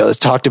 has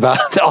talked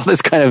about all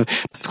this kind of,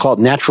 it's called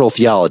natural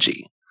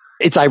theology.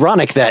 It's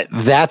ironic that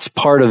that's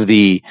part of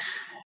the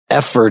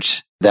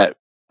effort that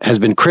has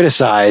been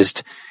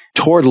criticized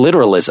toward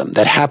literalism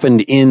that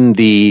happened in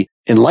the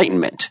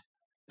Enlightenment.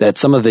 That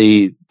some of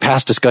the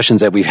past discussions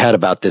that we've had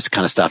about this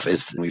kind of stuff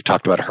is we've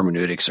talked about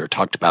hermeneutics or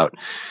talked about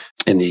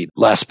in the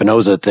last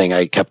Spinoza thing.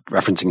 I kept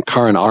referencing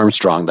Karen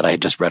Armstrong that I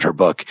had just read her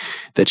book,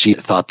 that she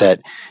thought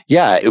that,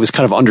 it was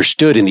kind of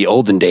understood in the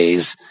olden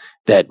days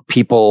that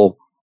people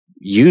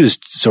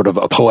used sort of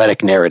a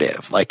poetic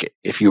narrative. Like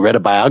if you read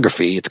a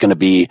biography, it's going to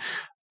be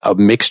a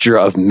mixture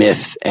of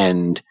myth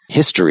and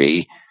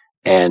history,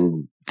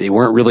 and they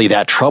weren't really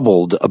that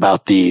troubled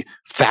about the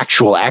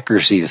factual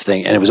accuracy of the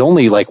thing. And it was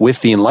only like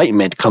with the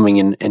Enlightenment coming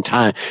in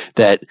time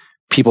that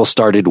people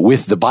started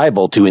with the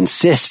Bible to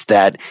insist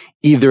that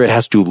either it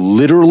has to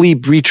literally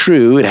be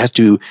true, it has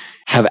to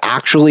have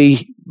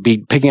actually be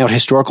picking out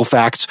historical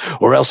facts,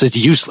 or else it's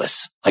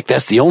useless. Like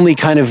that's the only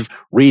kind of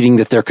reading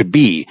that there could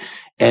be.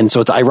 And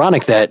so it's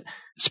ironic that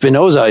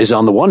Spinoza is,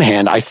 on the one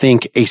hand, I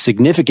think, a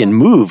significant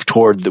move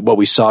toward what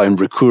we saw in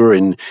Ricoeur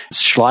and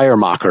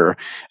Schleiermacher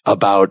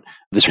about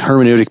this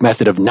hermeneutic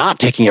method of not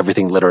taking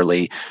everything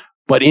literally.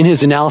 But in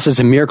his analysis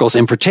of miracles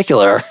in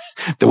particular,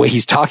 the way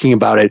he's talking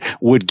about it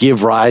would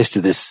give rise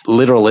to this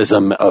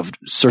literalism of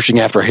searching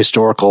after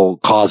historical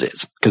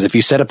causes. Because if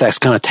you set up that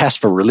kind of test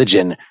for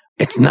religion,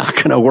 it's not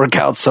going to work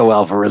out so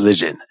well for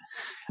religion.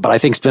 But I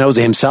think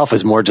Spinoza himself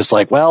is more just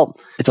like, well,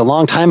 it's a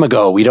long time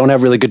ago. We don't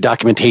have really good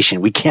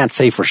documentation. We can't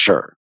say for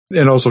sure.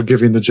 And also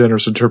giving the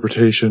generous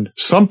interpretation,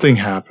 something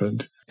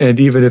happened. And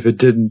even if it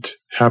didn't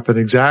happen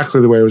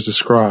exactly the way it was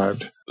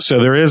described. So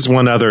there is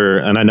one other,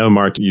 and I know,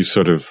 Mark, you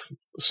sort of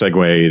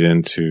segued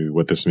into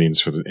what this means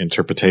for the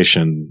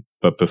interpretation.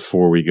 But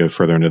before we go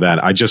further into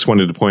that, I just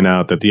wanted to point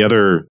out that the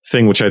other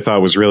thing which I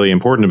thought was really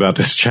important about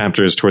this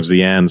chapter is towards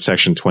the end,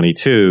 section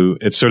 22.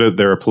 It's sort of,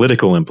 there are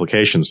political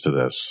implications to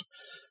this.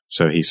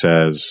 So he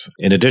says,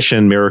 in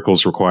addition,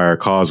 miracles require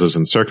causes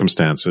and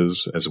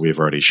circumstances, as we have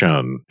already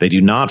shown. They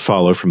do not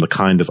follow from the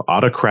kind of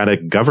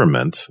autocratic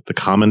government the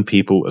common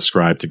people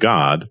ascribe to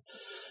God,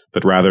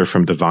 but rather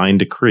from divine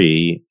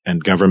decree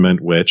and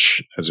government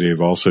which, as we have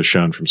also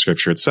shown from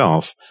Scripture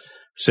itself,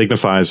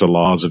 signifies the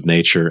laws of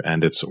nature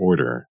and its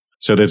order.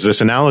 So there's this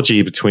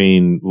analogy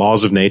between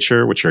laws of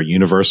nature, which are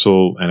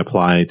universal and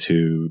apply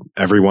to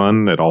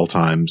everyone at all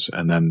times,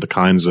 and then the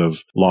kinds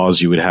of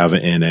laws you would have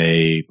in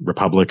a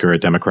republic or a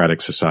democratic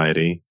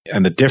society.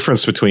 And the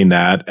difference between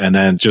that and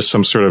then just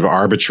some sort of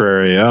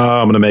arbitrary,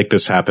 I'm going to make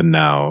this happen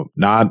now.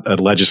 Not a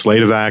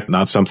legislative act,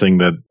 not something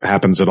that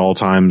happens at all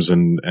times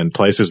and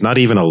places, not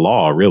even a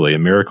law, really. A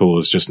miracle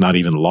is just not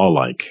even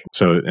law-like.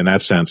 So in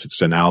that sense, it's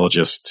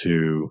analogous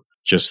to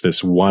just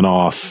this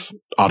one-off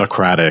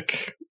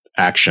autocratic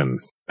action.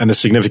 And the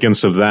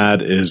significance of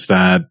that is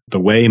that the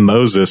way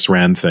Moses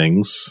ran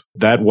things,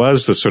 that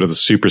was the sort of the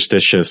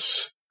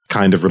superstitious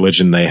kind of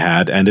religion they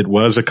had. And it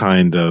was a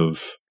kind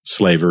of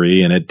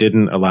slavery, and it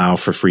didn't allow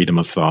for freedom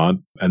of thought.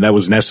 And that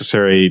was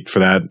necessary for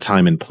that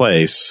time and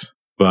place.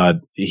 But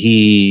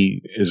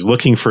he is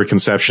looking for a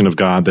conception of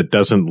God that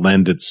doesn't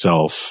lend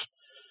itself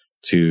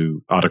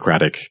to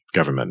autocratic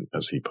government,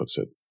 as he puts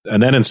it.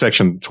 And then in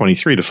section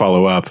 23, to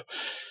follow up,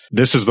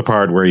 this is the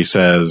part where he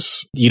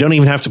says, you don't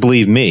even have to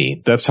believe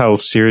me. That's how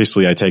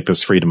seriously I take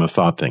this freedom of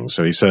thought thing.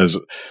 So he says,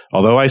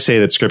 although I say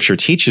that Scripture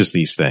teaches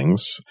these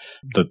things,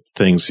 the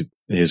things,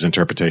 his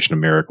interpretation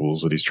of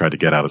miracles that he's tried to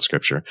get out of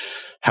Scripture.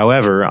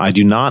 However, I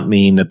do not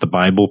mean that the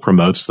Bible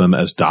promotes them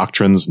as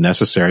doctrines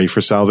necessary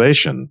for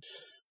salvation,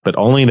 but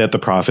only that the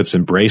prophets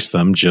embrace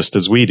them just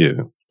as we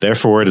do.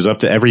 Therefore, it is up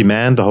to every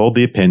man to hold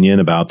the opinion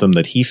about them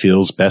that he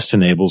feels best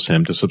enables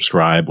him to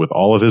subscribe with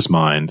all of his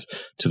mind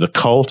to the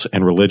cult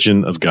and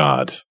religion of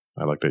God.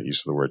 I like that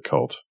use of the word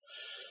cult.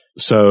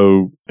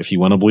 So if you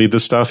want to believe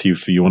this stuff,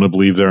 if you want to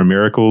believe there are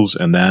miracles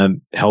and that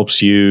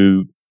helps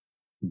you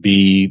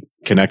be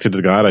connected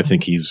to God, I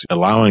think he's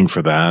allowing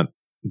for that,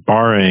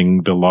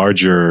 barring the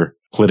larger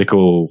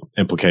political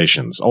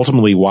implications.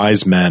 Ultimately,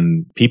 wise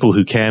men, people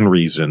who can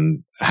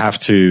reason, have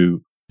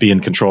to be in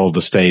control of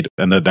the state,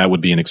 and that would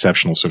be an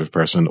exceptional sort of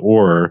person,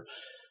 or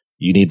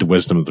you need the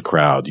wisdom of the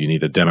crowd. You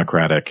need a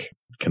democratic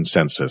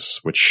consensus,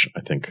 which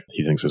I think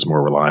he thinks is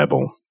more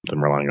reliable than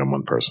relying on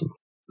one person.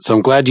 So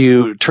I'm glad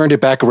you turned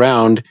it back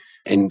around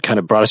and kind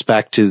of brought us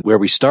back to where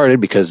we started,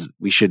 because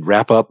we should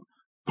wrap up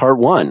part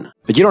 1.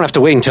 But you don't have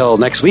to wait until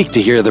next week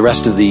to hear the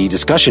rest of the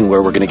discussion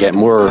where we're going to get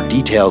more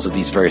details of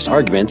these various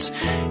arguments.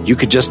 You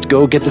could just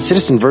go get the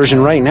Citizen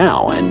version right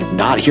now and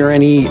not hear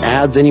any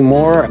ads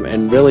anymore.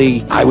 And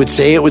really, I would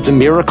say it was a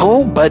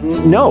miracle, but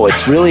no,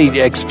 it's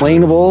really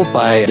explainable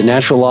by the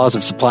natural laws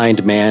of supply and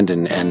demand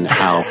and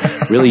how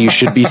really you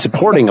should be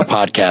supporting a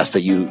podcast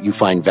that you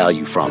find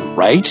value from,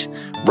 right?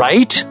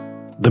 Right?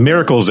 The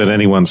miracle is that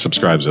anyone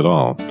subscribes at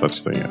all.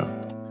 That's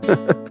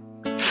the...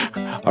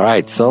 All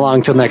right, so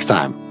long till next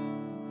time.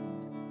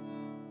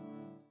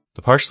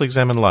 The Partially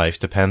Examined Life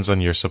depends on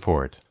your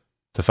support.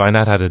 To find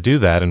out how to do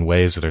that in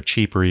ways that are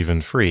cheap or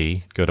even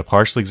free, go to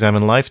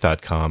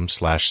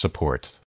partiallyexaminedlife.com/support.